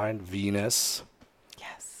sun line, Venus.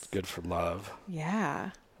 Yes. Good for love. Yeah.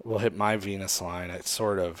 We'll hit my Venus line. It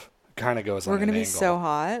kind of goes on We're an going to be angle. so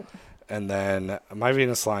hot. And then my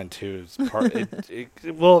Venus line too is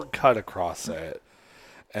it will cut across it.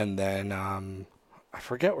 And then I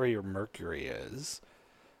forget where your Mercury is.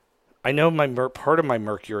 I know part of my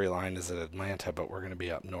Mercury line is at Atlanta, but we're going to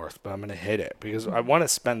be up north. But I'm going to hit it because I want to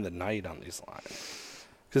spend the night on these lines.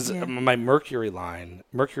 Because my Mercury line,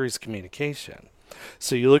 Mercury's communication.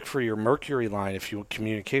 So you look for your Mercury line if you want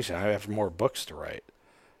communication. I have more books to write.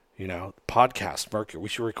 Podcast Mercury. We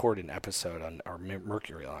should record an episode on our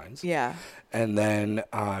Mercury lines. Yeah. And then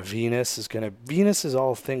Venus is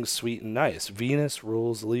all things sweet and nice. Venus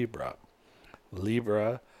rules Libra.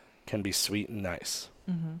 Libra can be sweet and nice.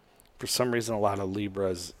 Mm-hmm. For some reason, a lot of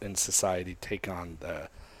Libras in society take on the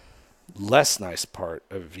less nice part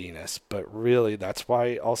of Venus, but really that's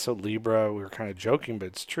why also Libra, we were kind of joking, but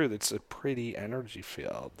it's true. It's a pretty energy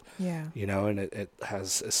field. Yeah. And it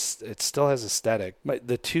still has aesthetic. But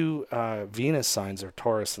the two Venus signs are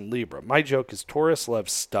Taurus and Libra. My joke is Taurus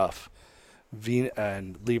loves stuff,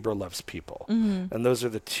 and Libra loves people. Mm-hmm. And those are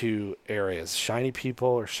the two areas, shiny people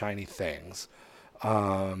or shiny things.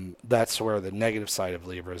 That's where the negative side of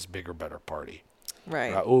Libra is bigger, better party.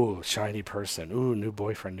 Right. Ooh, shiny person. Ooh, new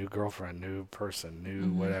boyfriend, new girlfriend, new person,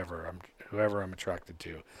 new whatever. Whoever I'm attracted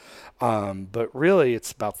to. But really,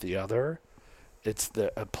 it's about the other. It's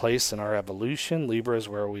a place in our evolution. Libra is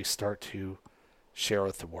where we start to share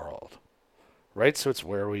with the world, right? So it's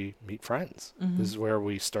where we meet friends. Mm-hmm. This is where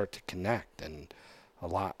we start to connect, and a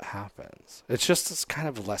lot happens. It's just this kind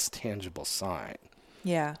of less tangible sign.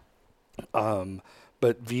 Yeah.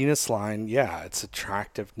 But Venus line, it's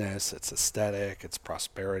attractiveness, it's aesthetic, it's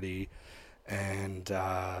prosperity, and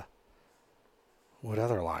what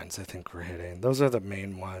other lines I think we're hitting? Those are the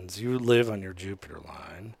main ones. You live on your Jupiter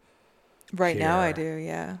line. Right now I Here. do,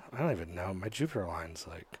 yeah. I don't even know. My Jupiter line's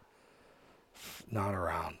not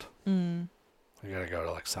around. Mm. I gotta go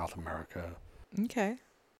to South America. Okay.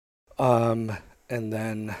 And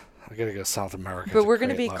then I gotta go South America. But we're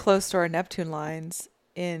gonna be close to our Neptune lines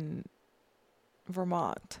in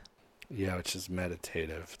Vermont. Yeah, which is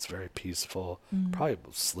meditative. It's very peaceful. Mm. Probably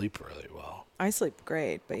will sleep really well. I sleep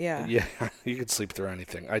great, but yeah. Yeah, you could sleep through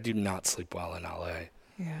anything. I do not sleep well in LA.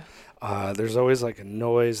 Yeah. There's always like a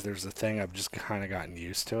noise. There's a thing. I've just kind of gotten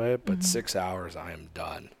used to it. But Mhm. 6 hours, I am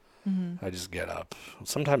done. Mm-hmm. I just get up.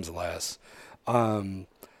 Sometimes less.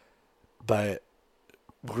 But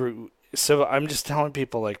so I'm just telling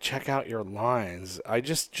people, like, check out your lines. I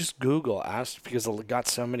just Google because I got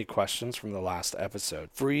so many questions from the last episode.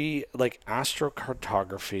 Free, like,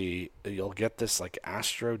 astrocartography. You'll get this, like,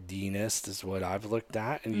 AstroDenist is what I've looked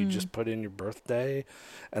at, and you just put in your birthday,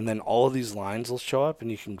 and then all of these lines will show up,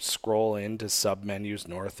 and you can scroll into submenus,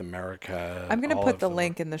 North America. I'm going to put the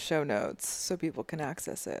link in the show notes so people can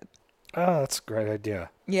access it. Oh, that's a great idea.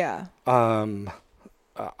 Yeah.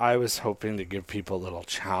 I was hoping to give people a little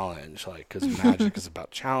challenge, like, because magic is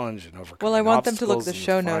about challenge and overcoming. Well, I want them to look at the obstacles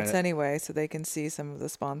show and notes find it. anyway so they can see some of the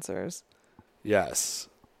sponsors. Yes.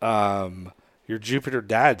 Your Jupiter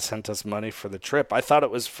dad sent us money for the trip. I thought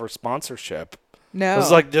it was for sponsorship. No. I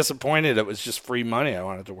was, like, disappointed. It was just free money I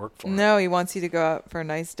wanted to work for. No, he wants you to go out for a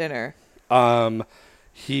nice dinner.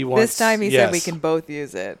 He wants. This time he said we can both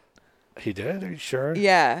use it. He did? Are you sure?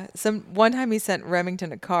 Yeah. One time he sent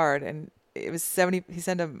Remington a card and it was he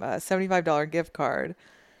sent him a $75 gift card.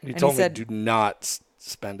 He and told he me, said, do not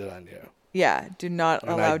spend it on you. Yeah, do not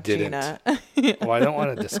And allow I didn't. Gina. Well, I don't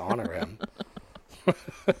want to dishonor him.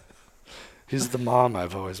 He's the mom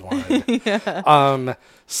I've always wanted. Yeah.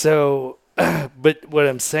 So, but what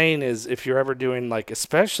I'm saying is, if you're ever doing, like,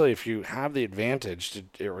 especially if you have the advantage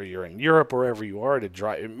or you're in Europe, wherever you are, to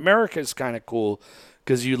drive, America is kind of cool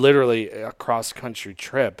because you literally a cross-country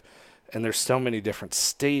trip, and there's so many different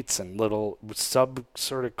states and little sub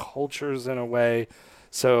sort of cultures in a way.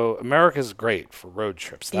 So America's great for road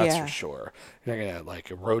trips, that's Yeah. for sure. You're not gonna,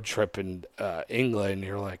 like, a road trip in England.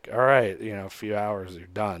 You're like, all right, a few hours, you're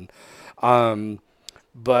done.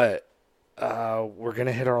 But we're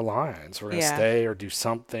gonna hit our lines. We're gonna stay or do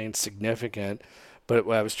something significant. But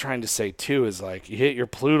what I was trying to say too is, like, you hit your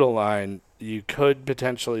Pluto line, you could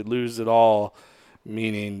potentially lose it all.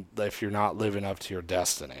 Meaning, if you're not living up to your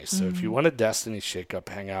destiny. So if you want a destiny shakeup,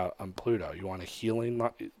 hang out on Pluto. You want a healing,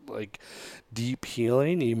 like deep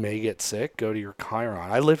healing, you may get sick, go to your Chiron.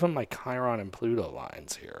 I live on my Chiron and Pluto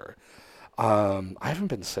lines here. I haven't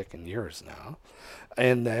been sick in years now.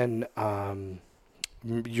 And then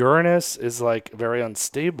Uranus is, like, very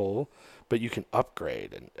unstable, but you can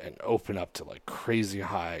upgrade and open up to, like, crazy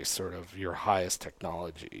high, sort of your highest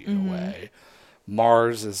technology in a way.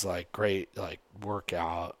 Mars is, like, great, like,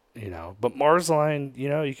 workout, but Mars line,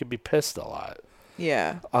 you could be pissed a lot.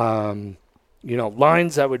 Yeah.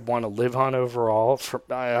 Lines I would want to live on overall.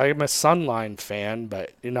 I'm a Sun line fan,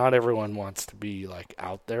 but not everyone wants to be, like,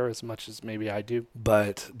 out there as much as maybe I do.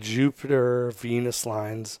 But Jupiter, Venus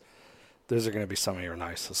lines, those are going to be some of your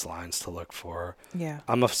nicest lines to look for. Yeah.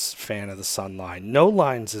 I'm a fan of the Sun line. No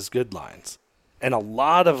lines is good lines. And a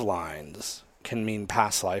lot of lines can mean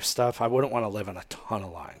past life stuff. I wouldn't want to live on a ton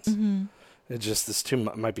of lines. It just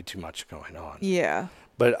might be too much going on. Yeah.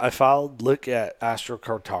 But if I'll look at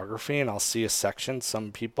astrocartography and I'll see a section,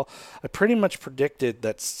 I pretty much predicted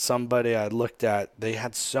that somebody I looked at, they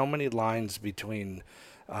had so many lines between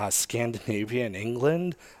Scandinavia and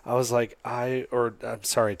England. I was like,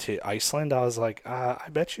 to Iceland. I was like, I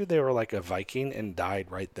bet you they were like a Viking and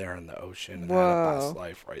died right there in the ocean and had a past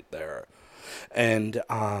life right there. And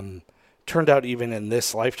turned out even in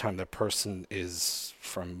this lifetime, the person is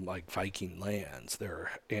from, like, Viking lands,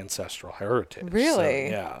 their ancestral heritage. Really?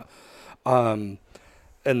 So, yeah.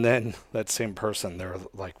 And then that same person, their,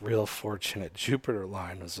 like, real fortunate Jupiter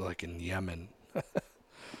line was, like, in Yemen. I'm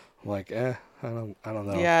like, I don't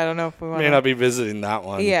know. Yeah, I don't know if we want May not be visiting that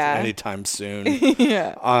one anytime soon.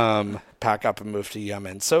 Yeah. Pack up and move to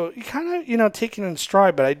Yemen. So you kind of, taking it in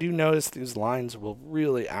stride, but I do notice these lines will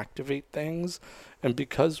really activate things. And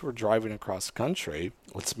because we're driving across country,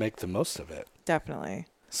 let's make the most of it. Definitely.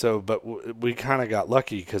 So, but we kind of got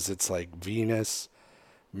lucky because it's like Venus,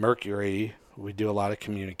 Mercury. We do a lot of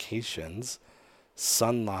communications,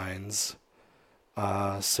 sun lines.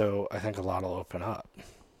 So I think a lot will open up.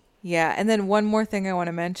 Yeah. And then one more thing I want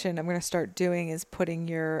to mention I'm going to start doing is putting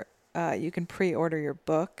you can pre-order your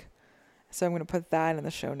book. So I'm going to put that in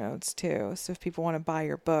the show notes too. So if people want to buy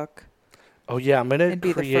your book. Oh yeah, I'm gonna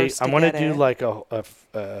create. I want to do like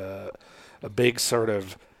a big sort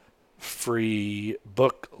of free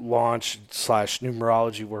book launch /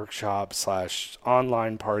 numerology workshop /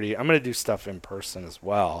 online party. I'm gonna do stuff in person as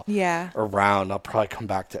well. Yeah. Around. I'll probably come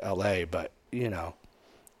back to LA, but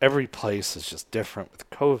every place is just different with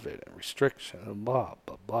COVID and restriction and blah,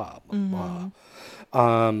 blah, blah, blah,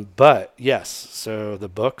 blah. But yes, so the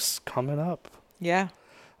book's coming up. Yeah.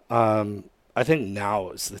 I think now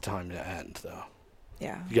is the time to end, though.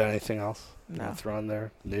 Yeah. You got anything else? No. You want to throw in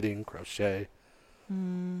there? Knitting, crochet,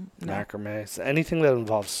 No. macrame? So anything that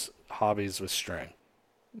involves hobbies with string?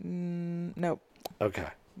 Nope. Okay.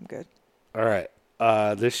 I'm good. All right.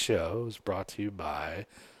 This show is brought to you by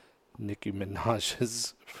Nicki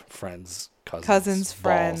Minaj's cousin's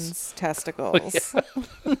friends, testicles.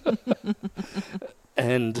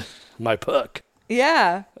 And my book.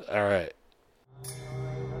 Yeah. All right.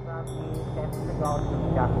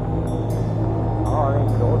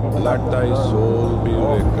 Let thy soul be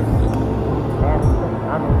reckoned.